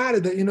have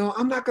decided that,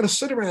 I'm not going to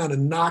sit around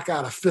and knock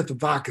out a fifth of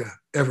vodka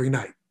every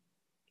night.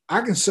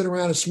 I can sit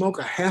around and smoke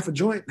a half a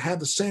joint and have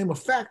the same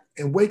effect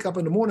and wake up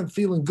in the morning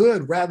feeling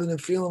good rather than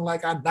feeling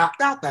like I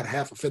knocked out that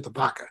half a fifth of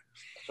vodka.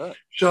 Right.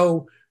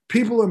 So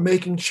people are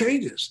making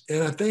changes.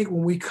 And I think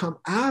when we come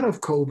out of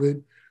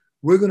COVID,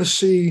 we're going to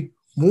see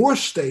more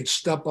states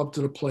step up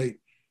to the plate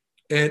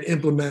and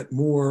implement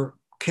more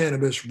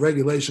cannabis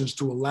regulations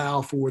to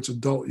allow for its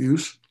adult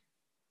use.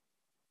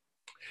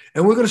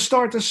 And we're going to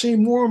start to see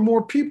more and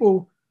more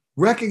people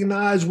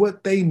recognize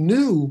what they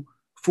knew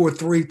for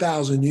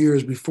 3,000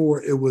 years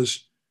before it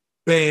was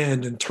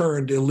banned and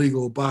turned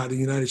illegal by the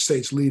United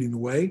States leading the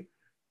way.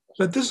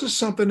 But this is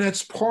something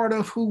that's part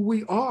of who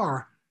we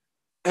are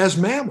as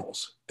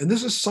mammals. And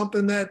this is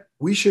something that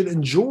we should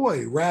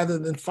enjoy rather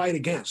than fight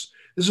against.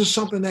 This is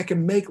something that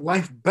can make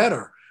life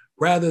better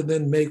rather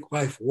than make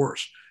life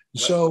worse.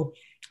 Right. So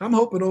I'm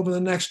hoping over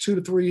the next 2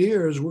 to 3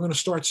 years, we're going to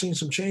start seeing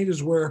some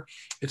changes where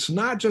it's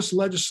not just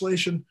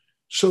legislation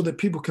so that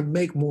people can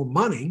make more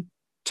money,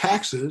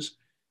 taxes.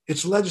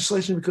 It's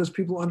legislation because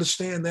people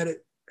understand that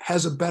it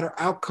has a better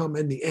outcome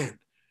in the end.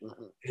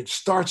 Mm-hmm. It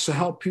starts to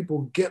help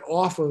people get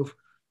off of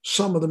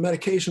some of the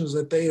medications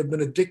that they have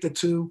been addicted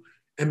to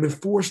and been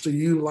forced to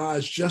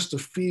utilize just to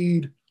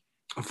feed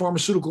a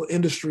pharmaceutical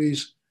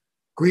industry's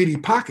greedy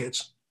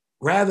pockets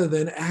rather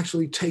than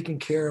actually taking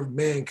care of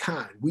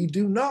mankind. We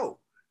do know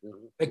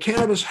that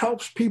cannabis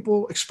helps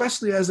people,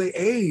 especially as they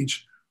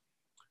age,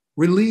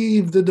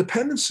 relieve the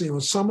dependency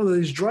on some of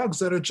these drugs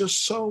that are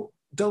just so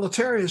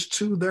deleterious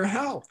to their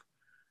health.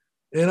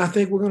 And I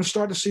think we're going to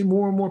start to see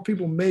more and more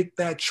people make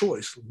that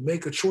choice,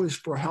 make a choice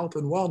for health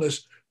and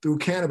wellness through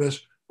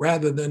cannabis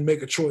rather than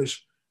make a choice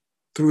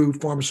through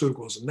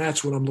pharmaceuticals. And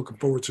that's what I'm looking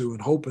forward to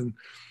and hoping,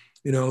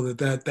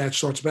 that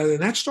starts better.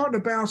 And that's starting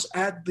to bounce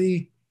at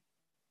the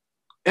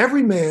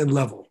everyman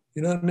level.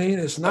 You know what I mean?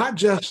 It's not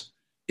just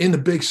in the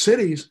big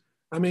cities.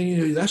 I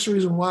mean, that's the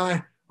reason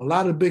why a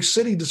lot of the big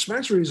city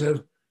dispensaries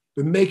have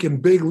been making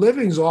big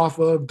livings off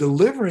of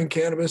delivering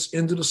cannabis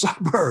into the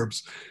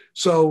suburbs.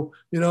 So,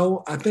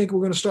 I think we're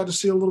going to start to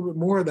see a little bit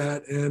more of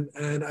that.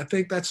 And I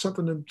think that's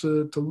something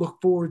to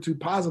look forward to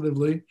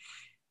positively.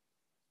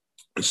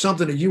 It's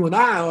something that you and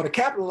I ought to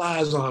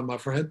capitalize on, my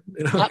friend.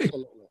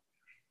 Absolutely.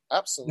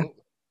 Absolutely.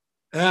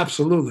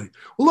 Absolutely.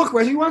 Well, look,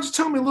 Reggie, why don't you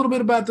tell me a little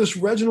bit about this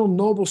Reginald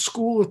Noble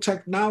School of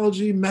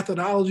Technology,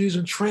 Methodologies,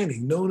 and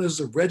Training, known as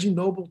the Reggie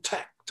Noble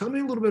Tech. Tell me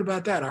a little bit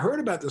about that. I heard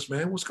about this,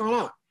 man. What's going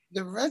on?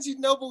 The Reggie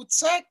Noble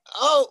Tech?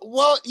 Oh,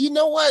 well, you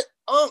know what?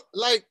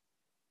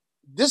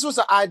 This was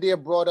an idea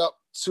brought up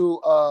to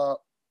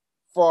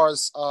far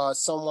as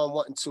someone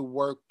wanting to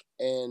work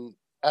and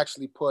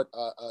actually put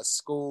a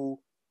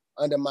school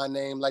under my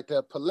name. Like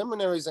the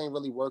preliminaries ain't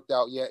really worked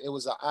out yet. It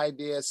was an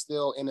idea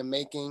still in the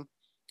making.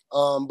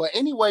 But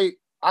anyway,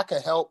 I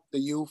can help the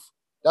youth.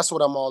 That's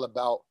what I'm all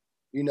about,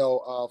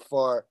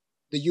 for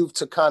the youth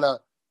to kind of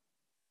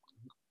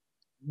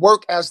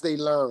work as they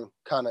learn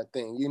kind of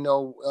thing.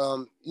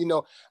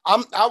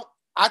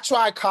 I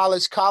tried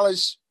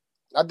college.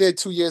 I did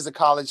 2 years of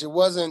college. It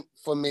wasn't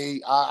for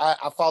me.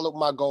 I followed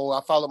my goal.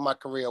 I followed my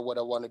career, what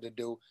I wanted to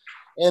do.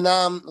 And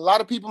a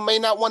lot of people may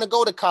not want to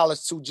go to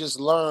college to just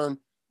learn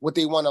what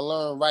they want to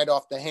learn right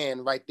off the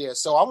hand right there.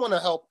 So I want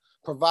to help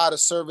provide a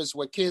service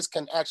where kids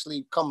can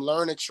actually come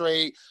learn a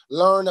trade,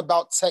 learn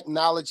about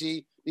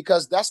technology,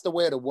 because that's the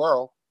way of the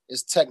world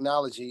is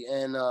technology.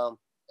 And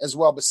as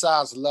well,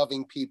 besides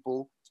loving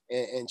people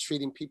and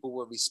treating people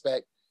with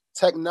respect,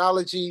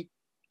 technology,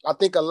 I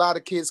think a lot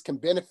of kids can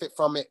benefit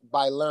from it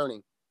by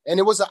learning. And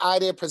it was an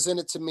idea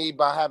presented to me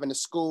by having a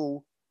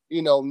school,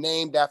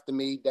 named after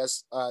me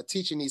that's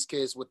teaching these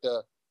kids with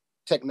the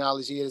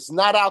technology. It's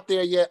not out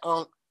there yet.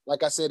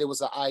 Like I said, it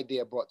was an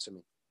idea brought to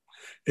me.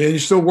 And you're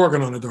still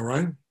working on it though,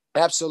 right?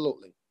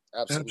 Absolutely.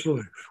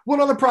 What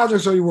other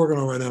projects are you working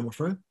on right now, my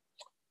friend?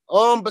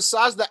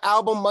 Besides the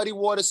album Muddy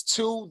Waters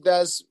 2,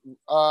 that's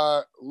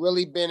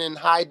really been in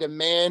high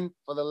demand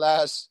for the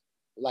last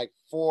like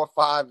 4 or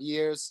 5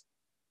 years.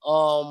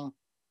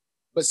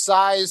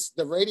 Besides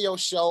the radio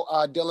show,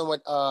 dealing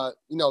with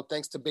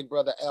thanks to Big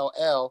Brother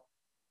LL,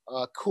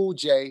 Cool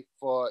J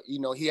for,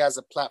 he has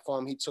a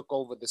platform. He took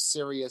over the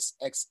Sirius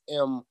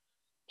XM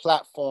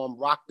platform.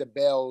 Rock the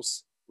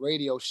Bells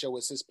radio show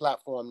is his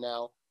platform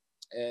now.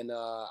 And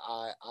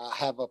I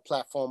have a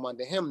platform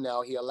under him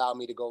now. He allowed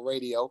me to go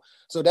radio.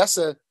 So that's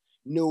a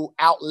new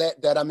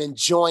outlet that I'm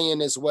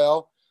enjoying as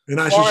well. And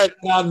I'm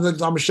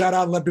gonna shout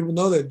out and let people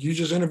know that you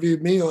just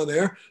interviewed me on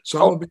there.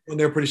 So I'm gonna be on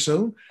there pretty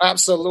soon.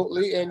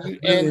 Absolutely.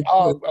 And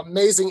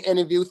amazing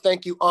interview.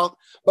 Thank you, Unc.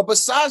 But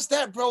besides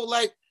that, bro,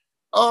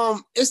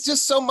 it's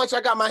just so much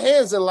I got my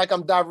hands in. Like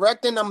I'm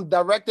directing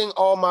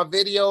all my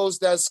videos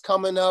that's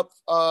coming up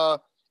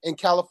in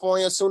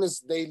California. As soon as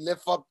they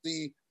lift up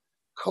the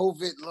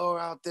COVID law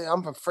out there,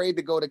 I'm afraid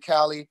to go to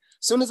Cali. As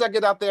soon as I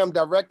get out there, I'm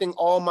directing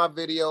all my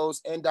videos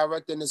and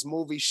directing this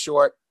movie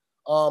short.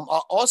 I'm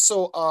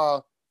also,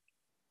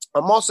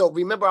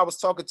 remember I was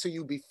talking to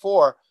you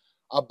before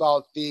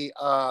about the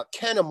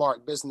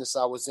Canamark business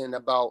I was in,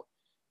 about,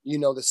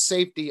 the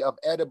safety of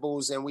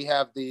edibles. And we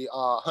have the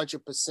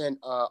 100%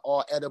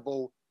 all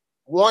edible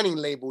warning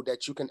label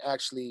that you can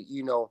actually,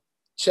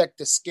 check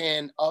the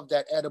scan of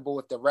that edible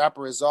if the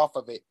wrapper is off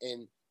of it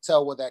and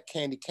tell where that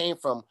candy came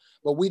from.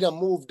 But we done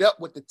moved up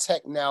with the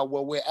tech now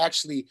where we're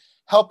actually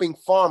helping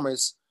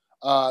farmers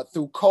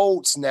through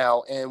codes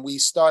now. And we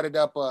started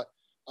up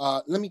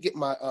let me get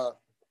my phone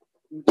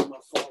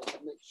to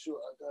make sure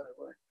I got it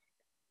right.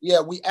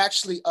 Yeah, we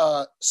actually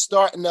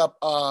starting up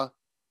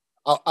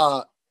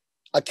a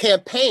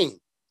campaign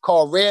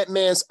called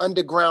Redman's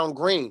Underground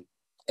Green.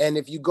 And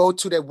if you go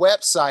to their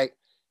website,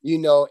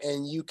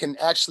 and you can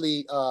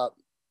actually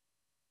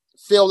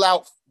fill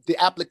out the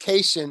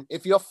application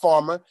if you're a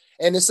farmer.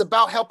 And it's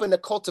about helping the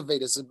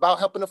cultivators, it's about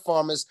helping the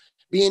farmers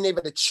being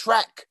able to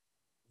track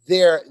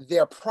their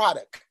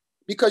product.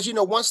 Because,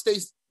 once they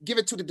give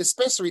it to the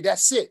dispensary,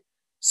 that's it.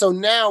 So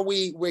now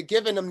we're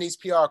giving them these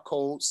PR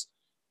codes,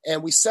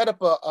 and we set up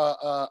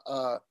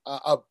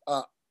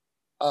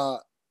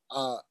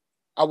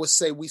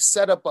we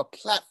set up a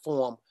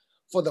platform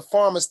for the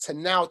farmers to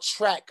now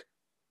track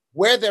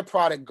where their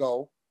product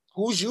go,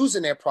 who's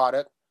using their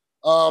product,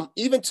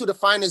 even to the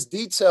finest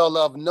detail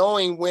of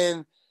knowing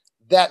when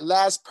that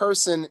last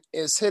person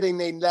is hitting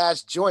their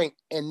last joint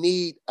and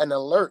need an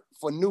alert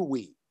for new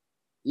weed,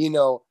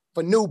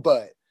 for new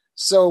bud.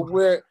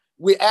 So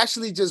we're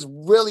actually just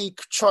really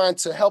trying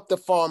to help the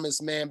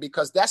farmers, man,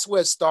 because that's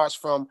where it starts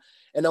from.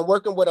 And I'm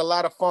working with a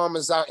lot of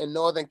farmers out in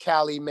Northern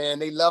Cali, man.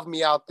 They love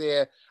me out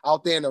there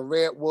in the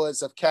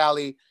redwoods of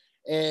Cali.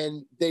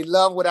 And they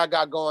love what I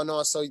got going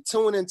on. So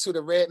tune into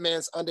the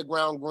Redman's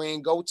Underground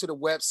Green. Go to the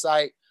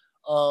website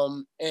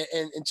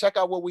and check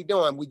out what we're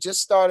doing. We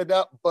just started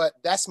up, but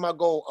that's my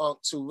goal,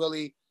 to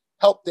really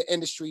help the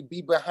industry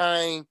be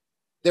behind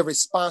the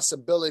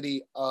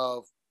responsibility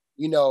of,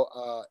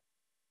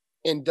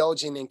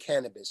 indulging in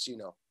cannabis,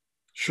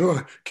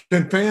 Sure.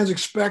 Can fans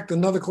expect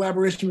another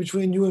collaboration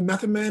between you and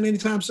Method Man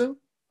anytime soon?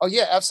 Oh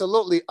yeah,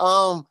 absolutely.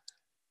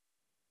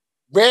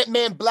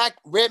 Redman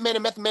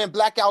and Method Man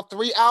Blackout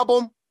 3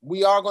 album.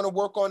 We are going to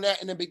work on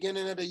that in the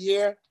beginning of the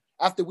year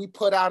after we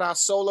put out our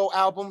solo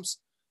albums.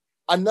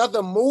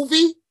 Another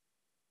movie.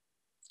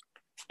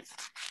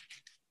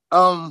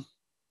 How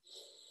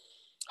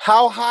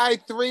High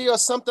 3 or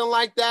something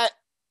like that.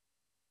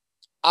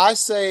 I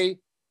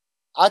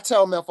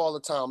tell Meth all the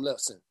time,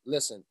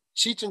 listen,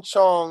 Cheech and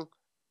Chong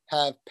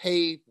have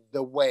paved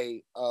the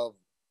way of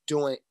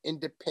doing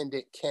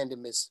independent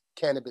cannabis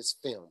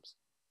films.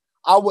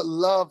 I would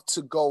love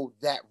to go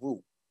that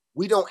route.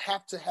 We don't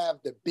have to have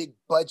the big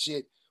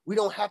budget. We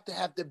don't have to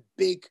have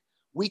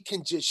we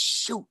can just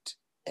shoot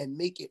and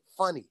make it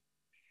funny.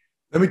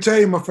 Let me tell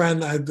you, my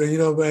friend, I'm going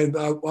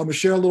to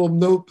share a little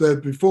note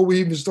that before we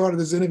even started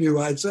this interview,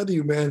 I said to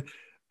you, man,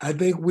 I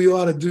think we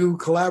ought to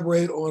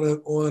collaborate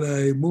on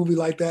a movie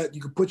like that.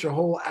 You could put your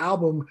whole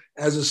album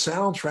as a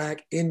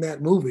soundtrack in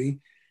that movie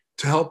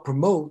to help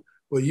promote.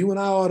 Well, you and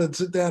I ought to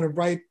sit down and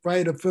write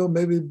a film,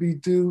 maybe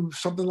do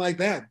something like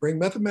that. Bring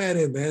Method Man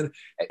in, man.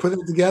 Put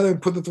it together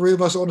and put the three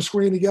of us on the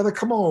screen together.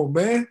 Come on,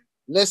 man.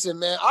 Listen,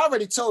 man, I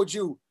already told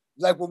you,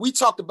 like when we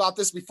talked about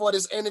this before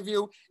this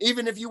interview,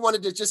 even if you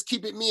wanted to just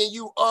keep it me and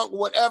you,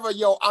 whatever,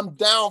 I'm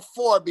down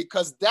for it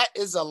because that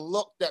is a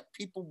look that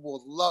people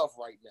will love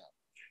right now.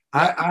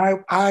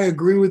 I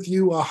agree with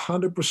you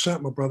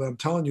 100%, my brother. I'm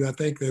telling you, I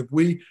think that if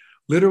we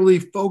literally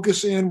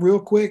focus in real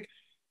quick,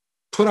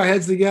 put our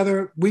heads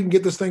together, we can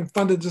get this thing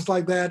funded just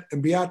like that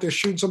and be out there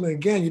shooting something.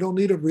 Again, you don't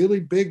need a really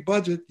big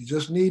budget. You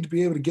just need to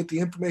be able to get the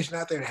information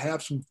out there and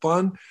have some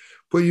fun.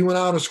 Put you and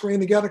I on a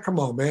screen together. Come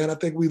on, man. I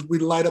think we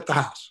light up the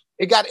house.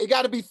 It got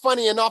to be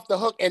funny and off the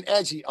hook and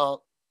edgy,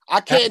 I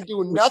can't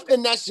do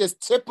nothing that's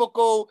just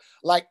typical.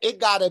 Like, it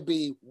got to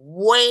be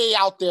way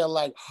out there.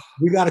 Like,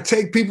 we got to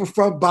take people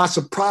by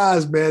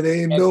surprise, man.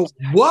 They ain't know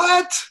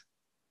what.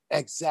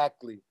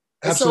 Exactly.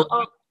 Absolutely.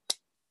 So,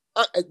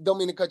 I don't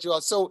mean to cut you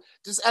off. So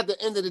just at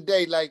the end of the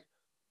day, like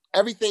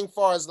everything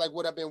far as like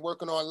what I've been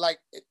working on, like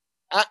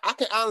I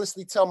can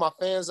honestly tell my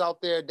fans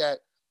out there that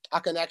I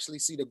can actually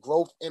see the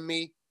growth in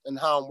me and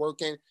how I'm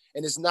working.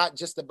 And it's not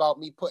just about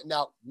me putting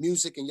out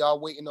music and y'all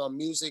waiting on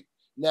music.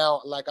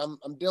 Now, like I'm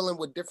dealing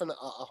with a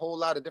whole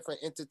lot of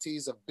different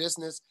entities of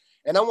business.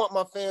 And I want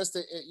my fans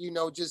to,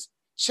 just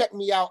check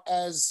me out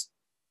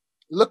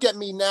look at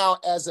me now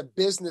as a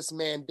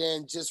businessman,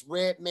 then just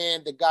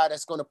Redman, the guy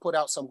that's going to put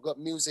out some good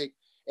music.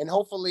 And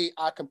hopefully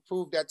I can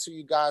prove that to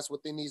you guys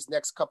within these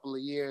next couple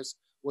of years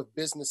with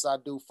business I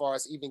do, far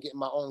as even getting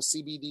my own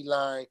CBD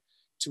line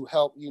to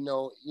help,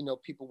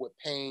 people with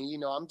pain.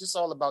 I'm just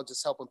all about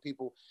just helping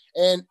people.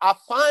 And I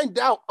find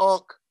out,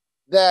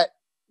 that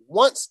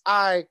once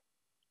I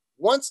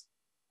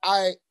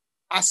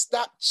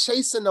stopped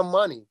chasing the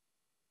money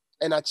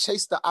and I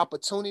chased the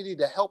opportunity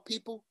to help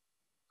people,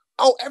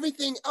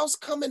 everything else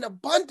come in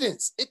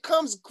abundance. It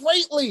comes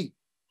greatly.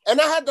 And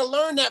I had to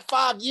learn that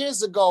 5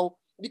 years ago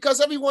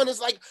because everyone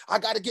is like, I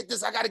got to get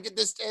this.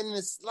 And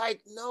it's like,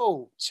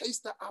 no, chase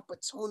the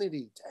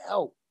opportunity to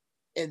help.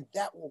 And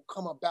that will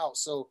come about.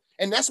 So,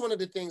 and that's one of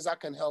the things I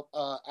can help.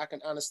 I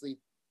can honestly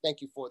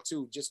thank you for it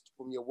too. Just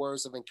from your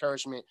words of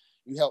encouragement,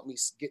 you helped me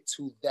get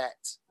to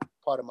that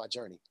part of my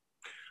journey.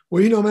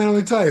 Well, man,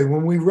 let me tell you,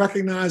 when we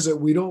recognize that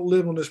we don't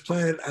live on this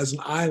planet as an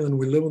island,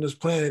 we live on this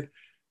planet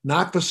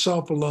not for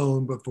self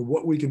alone, but for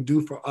what we can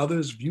do for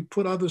others. If you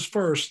put others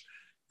first,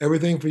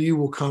 everything for you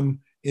will come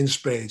in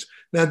spades.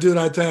 Now, dude,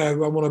 I tell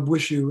you, I want to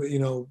wish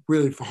you,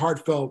 really for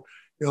heartfelt,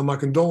 my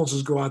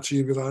condolences go out to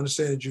you because I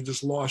understand that you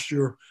just lost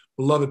your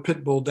beloved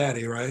pit bull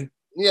daddy, right?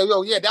 Yeah,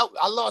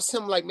 I lost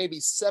him like maybe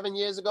 7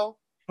 years ago.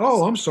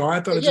 Oh, I'm sorry.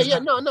 I thought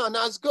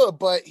no, it's good,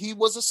 but he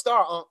was a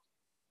star.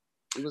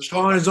 He was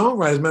star in his own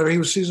right. As a matter of fact, he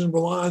was Cesar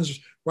Millan's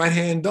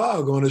right-hand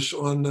dog on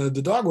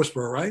the Dog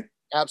Whisperer, right?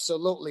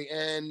 Absolutely.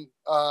 And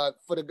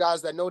for the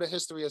guys that know the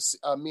history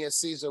of me and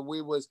Cesar,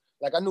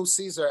 I knew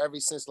Cesar ever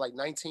since like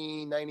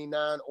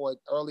 1999 or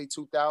early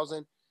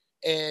 2000.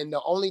 And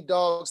the only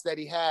dogs that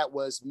he had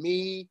was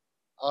me,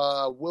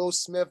 Will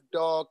Smith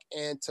dog,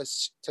 and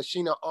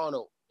Tashina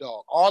Arnold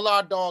dog. All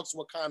our dogs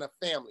were kind of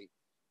family.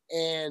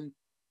 And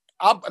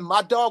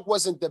my dog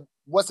wasn't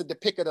the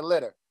pick of the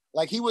litter.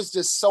 Like, he was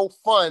just so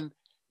fun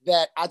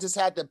that I just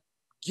had to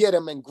get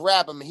him and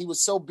grab him. He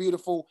was so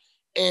beautiful.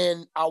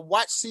 And I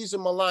watched Cesar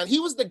Millan. He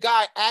was the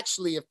guy,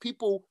 actually, if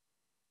people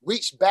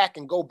reach back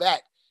and go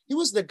back, he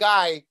was the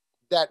guy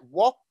that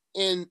walked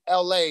in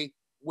LA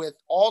with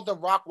all the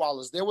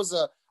Rockwallers. There was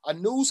a a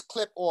news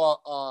clip or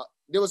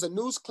there was a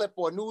news clip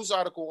or a news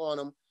article on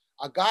him,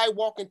 a guy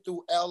walking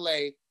through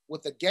LA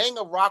with a gang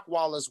of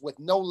Rockwallers with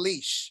no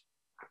leash.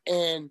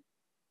 And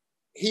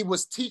he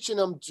was teaching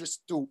them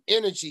just through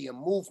energy and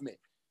movement.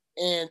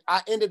 And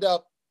I ended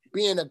up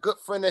being a good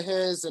friend of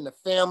his and the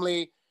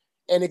family.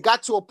 And it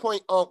got to a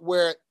point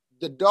where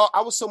the dog,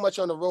 I was so much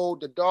on the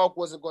road, the dog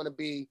wasn't going to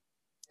be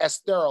as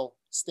thorough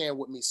staying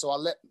with me. So I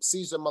let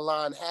Caesar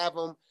Milan have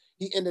him.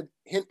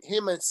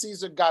 Him and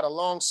Caesar got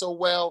along so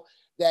well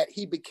that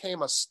he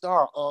became a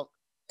star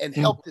and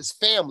helped his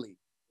family.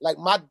 Like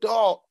my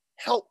dog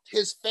helped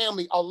his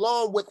family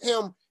along with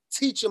him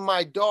teaching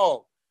my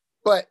dog.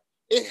 But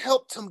it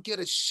helped him get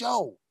a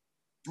show.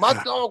 My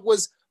dog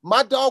was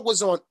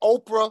on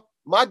Oprah.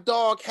 My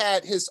dog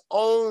had his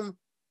own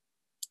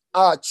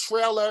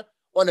trailer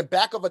on the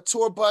back of a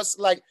tour bus.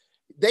 Like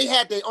they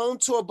had their own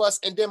tour bus,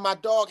 and then my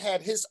dog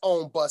had his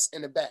own bus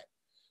in the back.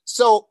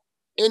 So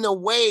in a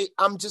way,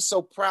 I'm just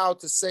so proud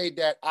to say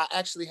that I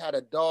actually had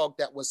a dog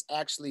that was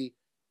actually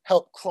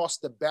helped cross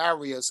the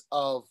barriers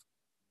of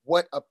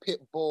what a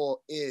pit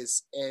bull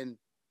is. And,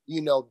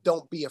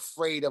 don't be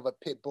afraid of a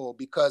pit bull,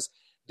 because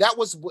that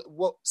was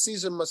what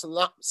Caesar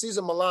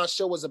Milan's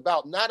show was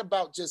about. Not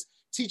about just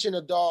teaching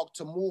a dog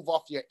to move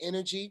off your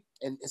energy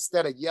and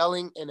instead of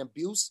yelling and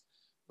abuse,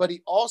 but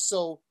he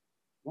also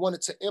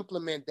wanted to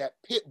implement that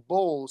pit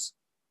bulls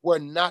were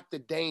not the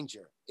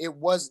danger.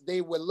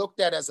 They were looked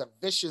at as a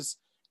vicious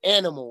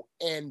animal,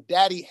 and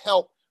Daddy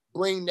helped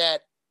bring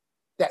that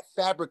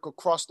fabric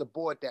across the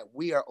board that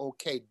we are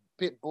okay.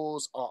 Pit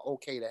bulls are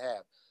okay to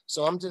have.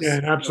 So I'm just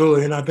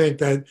absolutely, and I think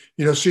that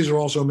Caesar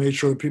also made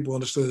sure that people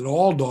understood that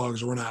all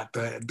dogs were not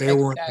that they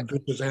weren't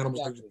vicious animals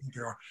like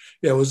they are.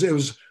 Yeah, it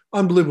was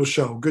unbelievable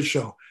show, good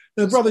show.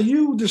 Now, brother,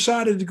 you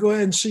decided to go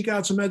ahead and seek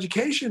out some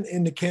education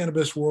in the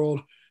cannabis world.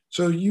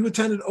 So you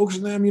attended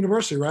Oakland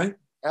University, right?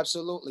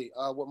 Absolutely.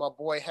 With my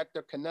boy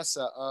Hector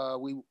Canessa, I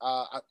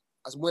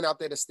went out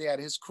there to stay at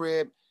his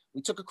crib.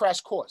 We took a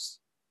crash course.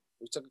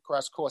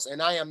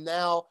 And I am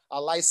now a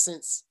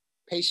licensed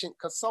patient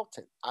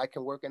consultant. I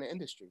can work in the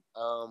industry,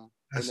 in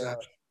a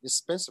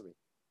dispensary.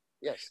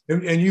 Yes.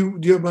 And do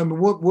you remember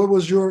what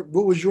was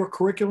your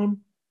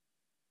curriculum?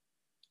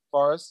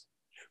 For us?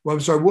 Well,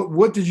 I'm sorry.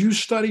 What did you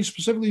study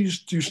specifically?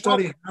 Do you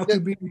study how to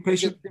be a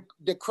patient?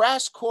 The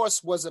crash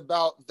course was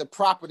about the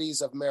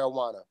properties of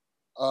marijuana,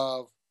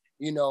 of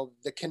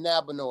the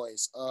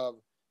cannabinoids, of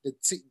the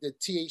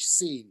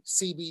THC,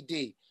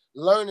 CBD.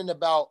 Learning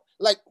about,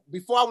 like,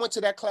 before I went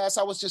to that class,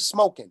 I was just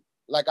smoking.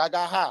 Like, I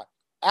got high.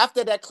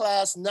 After that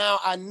class, now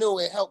I knew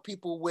it helped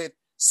people with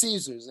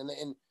seizures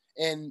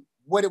and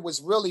what it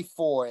was really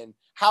for, and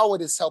how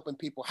it is helping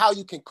people, how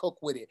you can cook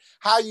with it,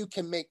 how you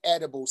can make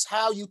edibles,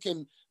 how you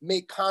can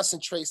make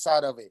concentrates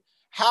out of it,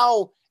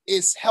 how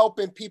it's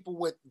helping people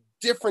with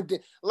different,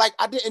 like,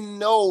 I didn't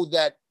know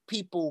that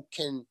people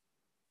can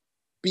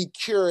be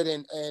cured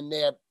and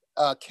their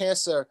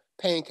cancer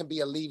pain can be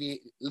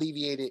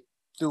alleviated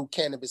through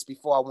cannabis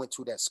before I went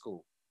to that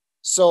school.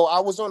 So I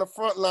was on the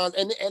front lines,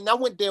 and I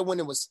went there when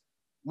it was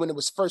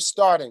first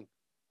starting.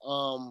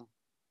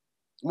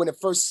 When it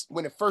first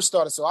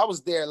started. So I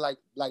was there like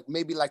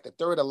maybe like the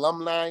third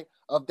alumni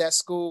of that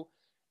school.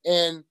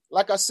 And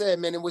like I said,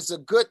 man, it was a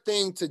good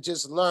thing to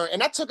just learn.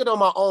 And I took it on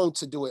my own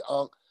to do it.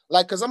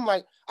 Cause I'm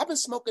like, I've been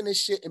smoking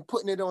this shit and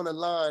putting it on the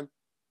line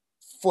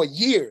for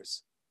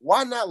years.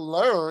 Why not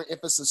learn? If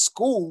it's a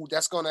school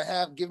that's going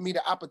to give me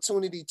the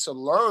opportunity to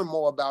learn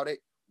more about it,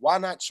 why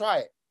not try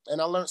it?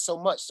 And I learned so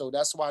much. So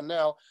that's why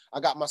now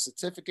I got my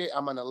certificate.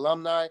 I'm an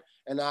alumni,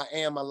 and I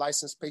am a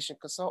licensed patient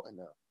consultant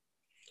now.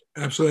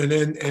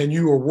 Absolutely. And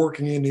you are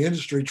working in the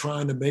industry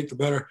trying to make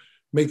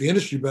the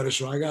industry better.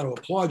 So I got to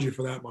applaud you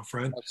for that, my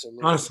friend.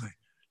 Absolutely. Honestly.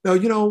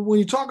 Now, when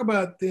you talk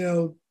about,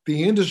 the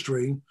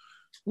industry,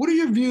 what are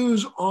your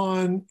views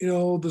on,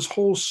 this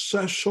whole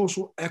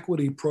social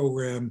equity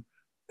program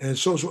and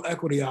social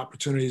equity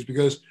opportunities?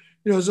 Because,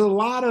 there's a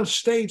lot of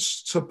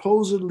states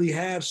supposedly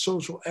have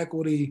social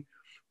equity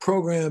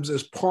programs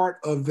as part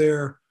of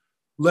their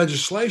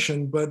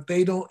legislation, but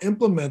they don't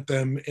implement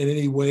them in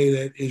any way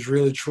that is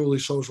really truly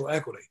social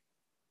equity.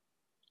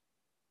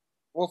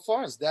 Well, as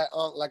far as that,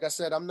 like I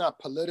said, I'm not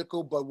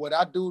political, but what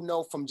I do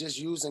know from just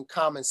using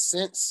common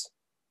sense,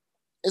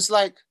 it's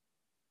like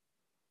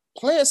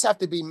plans have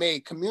to be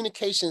made.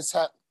 Communications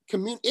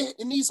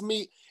it needs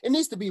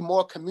to be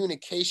more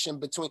communication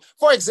between.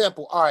 For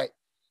example, all right,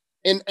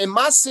 in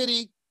my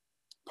city,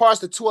 far as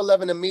the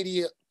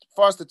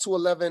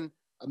 211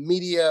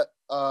 media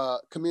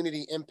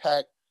community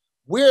impact,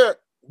 we're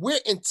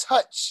in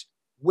touch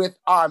with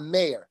our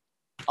mayor.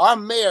 Our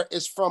mayor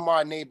is from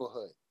our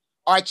neighborhood.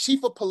 Our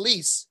chief of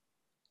police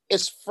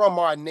is from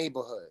our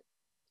neighborhood.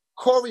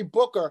 Cory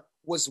Booker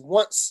was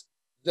once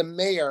the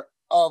mayor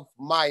of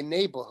my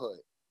neighborhood.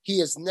 He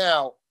is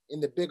now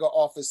in the bigger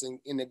office, in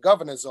the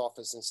governor's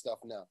office and stuff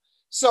now.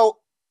 So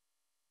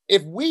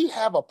if we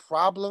have a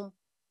problem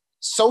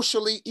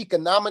socially,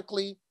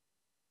 economically,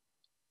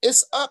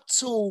 it's up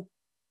to,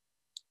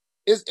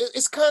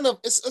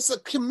 it's a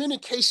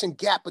communication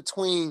gap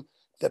between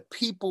the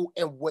people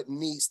and what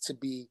needs to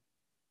be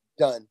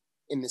done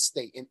in the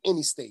state, in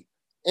any state.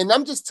 And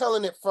I'm just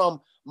telling it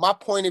from my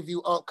point of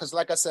view, because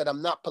like I said,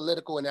 I'm not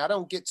political and I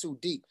don't get too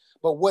deep.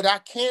 But what I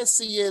can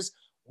see is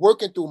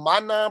working through my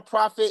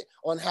nonprofit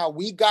on how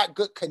we got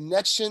good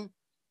connection.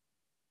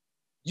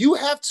 You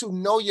have to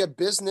know your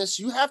business.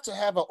 You have to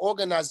have an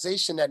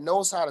organization that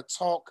knows how to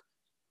talk.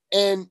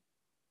 And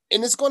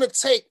it's going to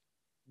take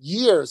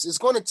years.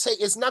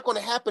 It's not going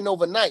to happen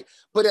overnight,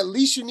 but at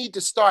least you need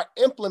to start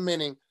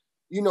implementing,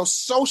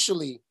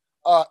 socially,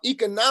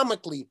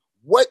 economically,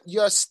 what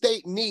your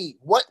state needs,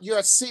 what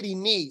your city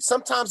needs.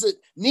 Sometimes it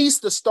needs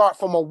to start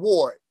from a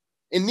ward.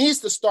 It needs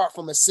to start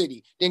from a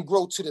city, then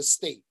grow to the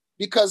state.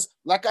 Because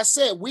like I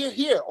said, we're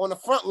here on the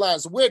front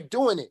lines. We're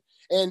doing it.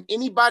 And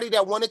anybody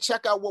that want to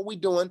check out what we're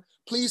doing,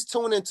 please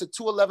tune into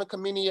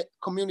 211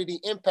 Community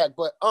Impact.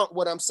 But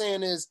what I'm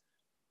saying is,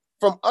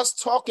 from us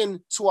talking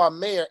to our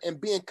mayor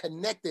and being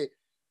connected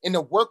in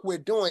the work we're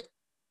doing,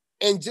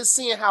 and just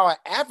seeing how an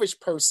average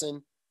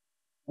person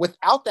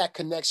without that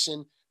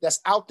connection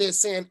that's out there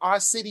saying our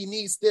city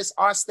needs this,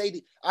 our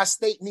state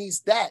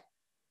needs that.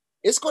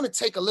 It's going to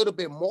take a little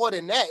bit more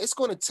than that. It's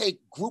going to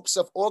take groups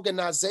of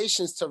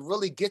organizations to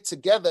really get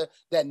together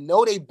that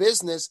know their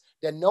business,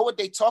 that know what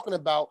they're talking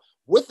about,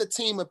 with a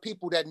team of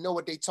people that know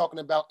what they're talking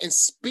about and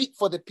speak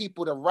for the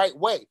people the right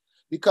way.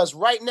 Because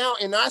right now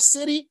in our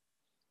city,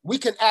 we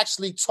can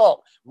actually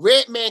talk.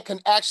 Redman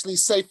can actually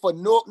say, for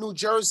Newark, New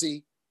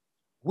Jersey,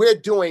 we're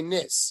doing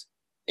this.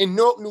 In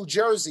Newark, New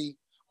Jersey,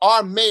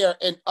 our mayor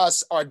and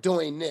us are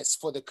doing this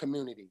for the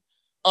community.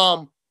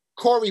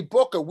 Cory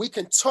Booker, we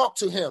can talk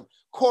to him.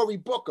 Cory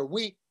Booker,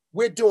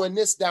 we're doing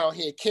this down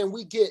here. Can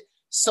we get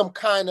some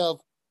kind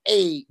of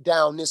aid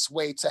down this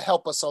way to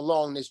help us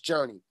along this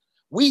journey?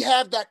 We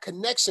have that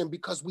connection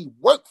because we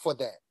work for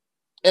that.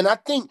 And I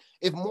think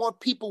if more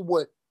people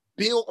would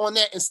build on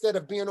that instead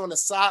of being on the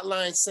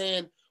sideline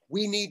saying,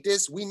 we need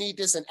this,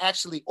 and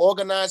actually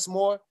organize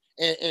more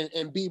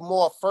and be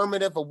more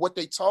affirmative of what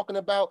they're talking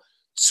about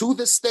to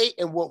the state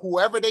and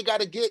whoever they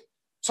got to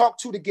talk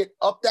to get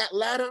up that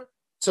ladder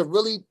to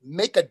really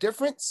make a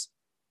difference,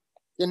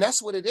 then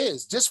that's what it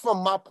is, just from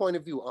my point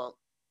of view, Unc.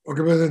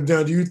 Okay, but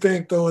now do you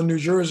think, though, in New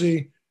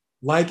Jersey,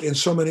 like in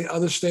so many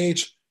other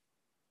states,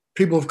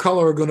 people of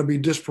color are going to be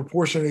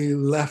disproportionately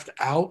left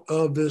out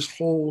of this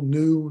whole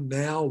new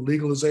now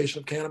legalization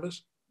of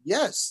cannabis?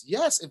 Yes.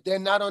 If they're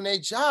not on their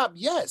job,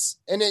 yes.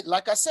 And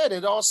like I said,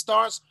 it all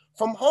starts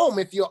from home.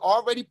 If you're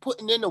already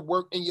putting in the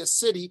work in your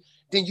city,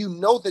 then you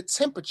know the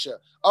temperature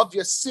of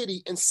your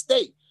city and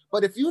state.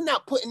 But if you're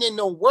not putting in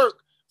no work,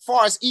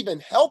 far as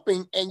even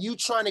helping, and you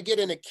trying to get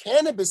in the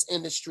cannabis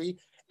industry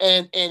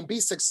and be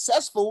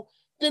successful,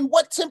 then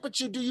what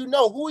temperature do you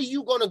know? Who are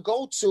you going to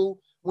go to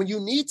when you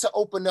need to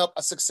open up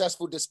a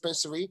successful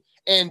dispensary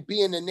and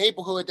be in a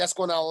neighborhood that's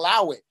going to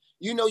allow it?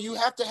 You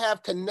have to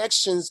have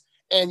connections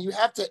and you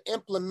have to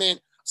implement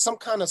some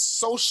kind of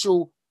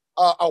social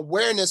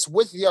awareness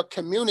with your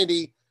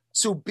community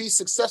to be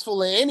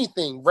successful in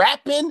anything.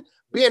 Rapping,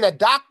 being a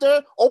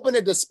doctor, open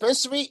a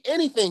dispensary,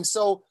 anything.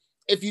 So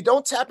if you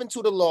don't tap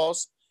into the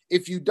laws,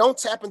 if you don't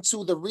tap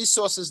into the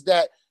resources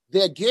that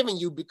they're giving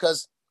you,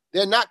 because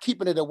they're not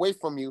keeping it away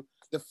from you,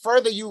 the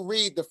further you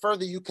read, the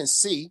further you can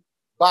see.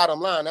 Bottom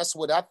line, that's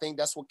what I think.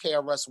 That's what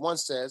KRS-One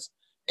says.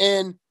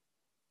 And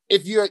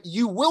if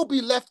you will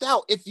be left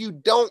out if you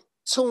don't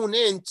tune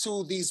in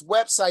to these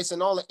websites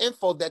and all the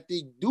info that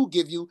they do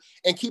give you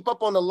and keep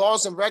up on the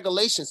laws and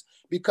regulations.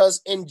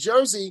 Because in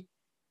Jersey,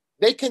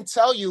 they can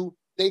tell you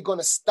they're going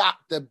to stop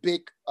the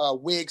big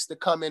wigs to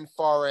come in,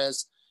 far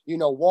as,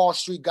 Wall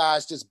Street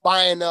guys just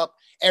buying up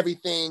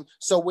everything,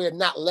 so we're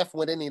not left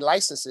with any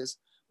licenses.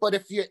 But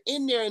if you're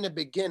in there in the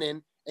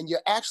beginning and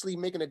you're actually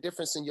making a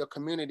difference in your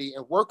community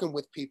and working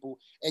with people,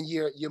 and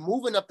you're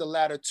moving up the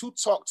ladder to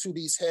talk to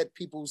these head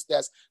peoples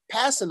that's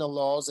passing the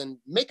laws and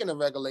making the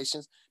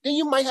regulations, then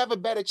you might have a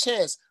better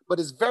chance. But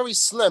it's very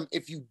slim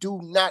if you do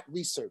not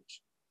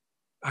research.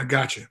 I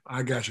got you.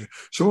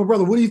 So, my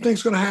brother, what do you think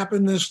is going to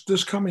happen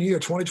this coming year,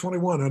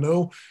 2021? I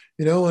know,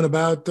 in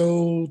about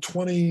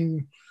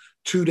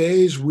 22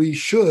 days, we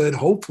should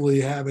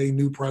hopefully have a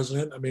new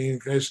president. I mean,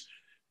 because,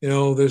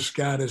 this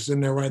guy that's in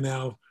there right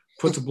now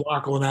puts a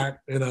block on that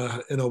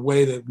in a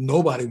way that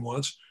nobody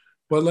wants.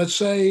 But let's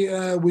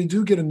say we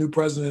do get a new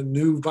president,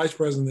 new vice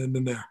president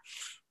in there.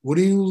 What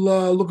are you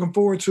looking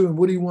forward to, and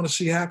what do you want to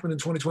see happen in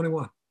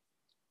 2021?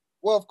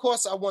 Well, of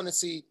course,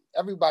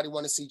 everybody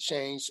want to see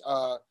change.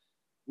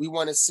 We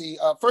want to see,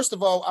 first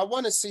of all, I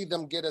want to see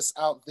them get us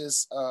out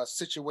this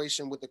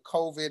situation with the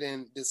COVID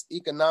and this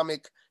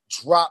economic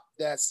drop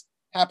that's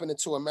happening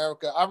to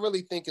America. I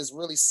really think it's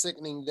really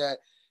sickening that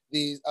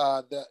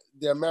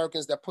the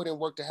Americans that put in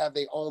work to have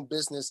their own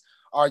business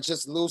are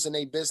just losing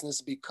their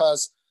business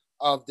because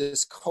of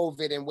this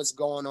COVID and what's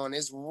going on.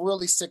 It's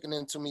really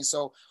sickening to me.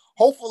 So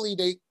hopefully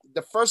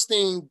the first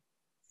thing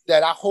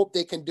that I hope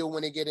they can do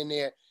when they get in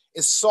there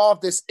is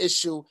solve this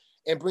issue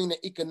and bring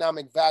the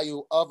economic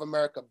value of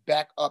America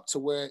back up to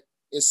where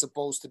it's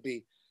supposed to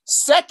be.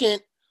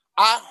 Second,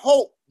 I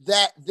hope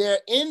that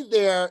they're in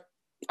there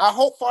I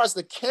hope far as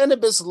the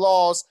cannabis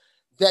laws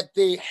that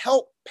they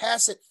help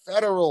pass it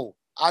federal.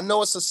 I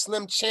know it's a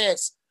slim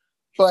chance,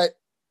 but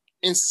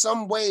in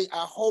some way,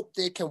 I hope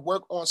they can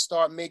work on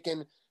start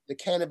making the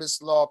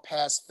cannabis law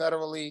pass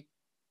federally.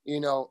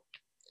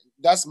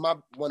 That's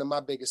one of my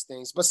biggest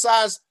things.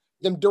 Besides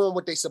them doing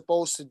what they're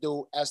supposed to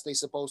do as they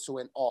supposed to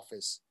in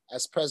office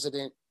as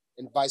president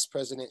and vice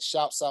president,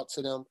 shouts out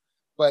to them.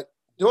 But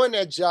doing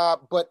their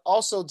job, but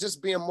also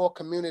just being more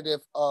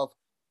communicative of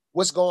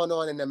what's going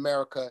on in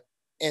America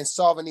and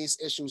solving these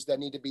issues that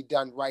need to be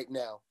done right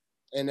now.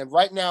 And then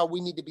right now, we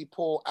need to be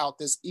pulled out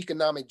this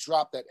economic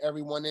drop that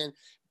everyone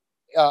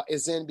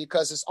is in,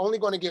 because it's only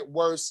going to get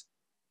worse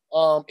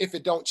if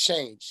it don't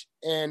change.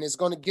 And it's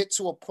going to get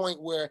to a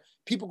point where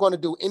people are going to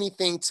do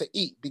anything to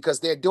eat, because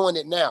they're doing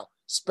it now,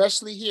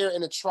 especially here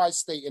in the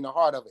tri-state, in the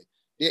heart of it.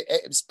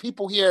 There's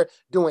people here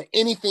doing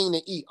anything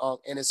to eat,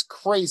 and it's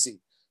crazy.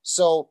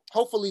 So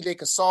hopefully they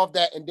can solve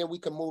that, and then we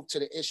can move to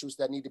the issues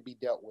that need to be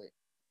dealt with.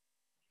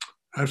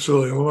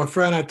 Absolutely. Well, my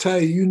friend, I tell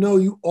you,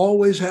 you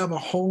always have a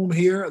home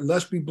here.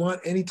 Let's Be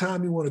Blunt.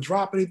 Anytime you want to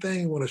drop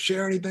anything, you want to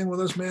share anything with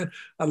us, man,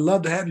 I'd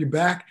love to have you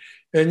back.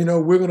 And,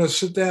 we're going to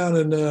sit down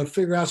and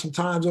figure out some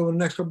times over the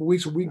next couple of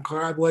weeks where we can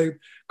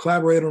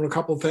collaborate on a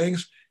couple of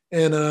things.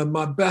 And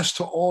my best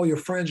to all your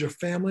friends, your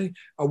family.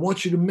 I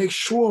want you to make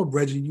sure,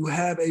 Reggie, you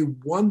have a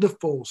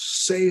wonderful,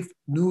 safe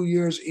New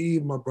Year's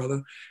Eve, my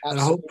brother. Absolutely. And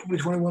I hope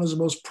 2021 is the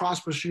most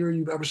prosperous year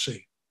you've ever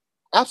seen.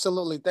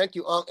 Absolutely. Thank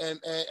you, Unc. And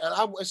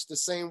I wish the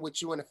same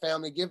with you and the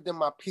family. Give them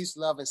my peace,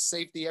 love, and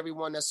safety.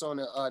 Everyone that's on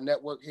the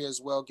network here as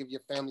well, give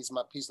your families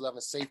my peace, love,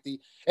 and safety.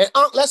 And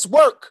Unc, let's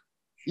work.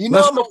 I'm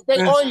going to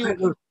stay on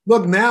you.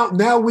 Look,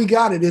 now we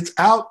got it. It's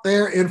out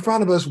there in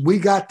front of us. We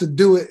got to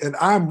do it, and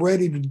I'm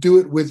ready to do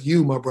it with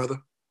you, my brother.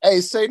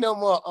 Hey, say no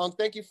more, Unc.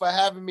 Thank you for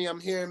having me. I'm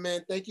here,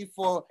 man. Thank you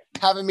for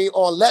having me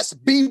on Let's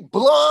Be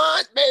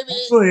Blunt,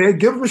 baby. Hey,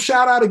 give them a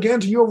shout out again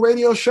to your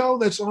radio show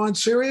that's on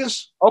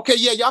Sirius. Okay,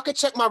 yeah, y'all can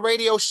check my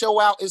radio show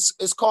out.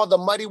 It's called the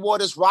Muddy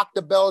Waters Rock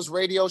the Bells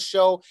radio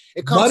show.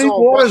 It comes Muddy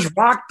Waters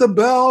Rock the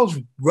Bells.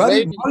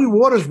 Muddy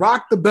Waters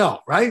Rock the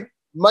Bell, right?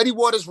 Muddy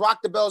Waters Rock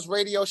the Bells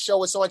radio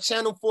show. It's on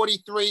Channel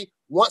 43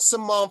 once a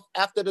month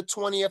after the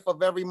 20th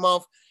of every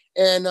month.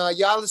 And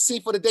y'all see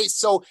for the dates.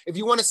 So if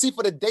you want to see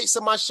for the dates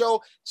of my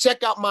show,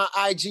 check out my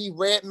IG,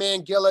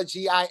 Redman Gilla,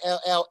 Gilla,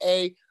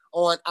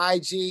 on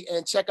IG,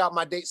 and check out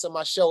my dates of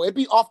my show. It'd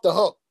be off the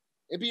hook.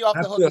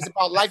 It's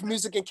about life,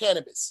 music, and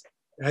cannabis.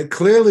 And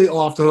clearly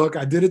off the hook.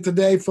 I did it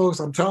today, folks.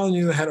 I'm telling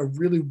you, I had a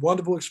really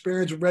wonderful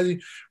experience with Reggie.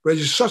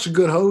 Reggie's such a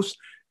good host.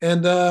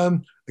 And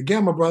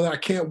again, my brother, I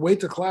can't wait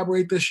to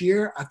collaborate this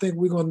year. I think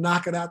we're going to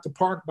knock it out the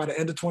park by the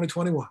end of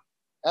 2021.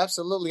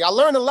 Absolutely. I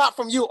learned a lot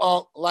from you,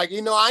 Unc. I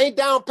ain't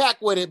down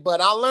pack with it,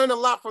 but I learned a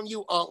lot from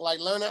you, Unc,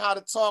 learning how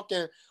to talk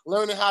and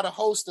learning how to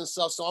host and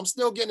stuff. So I'm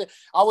still getting it.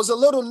 I was a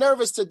little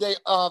nervous today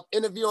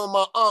interviewing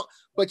my Unc,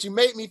 but you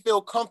made me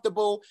feel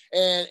comfortable,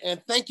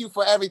 and thank you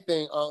for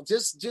everything, Unc.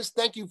 Just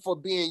thank you for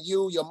being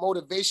you, your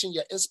motivation,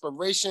 your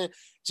inspiration,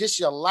 just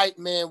your light,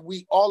 man.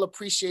 We all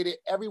appreciate it.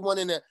 Everyone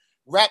in the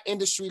rap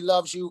industry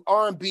loves you.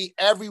 R&B,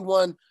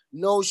 everyone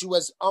knows you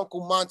as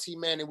Uncle Monty,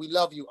 man, and we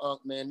love you,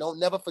 Unc, man. Don't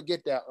never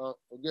forget that, Unc.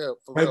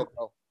 For real,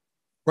 bro.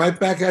 Right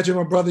back at you,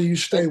 my brother. You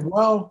stay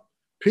well.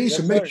 Peace,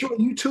 and make sure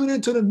you tune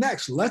into the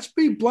next Let's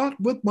Be Blunt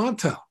with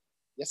Montel.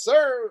 Yes,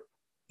 sir.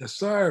 Yes,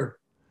 sir.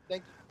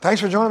 Thank you.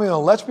 Thanks for joining me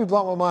on Let's Be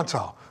Blunt with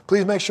Montel.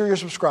 Please make sure you're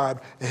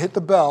subscribed and hit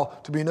the bell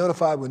to be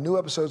notified when new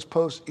episodes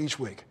post each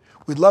week.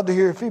 We'd love to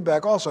hear your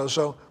feedback also,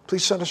 so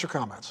please send us your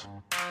comments.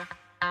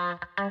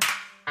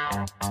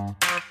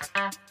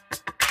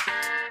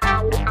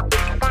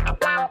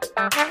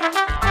 Thank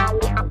you.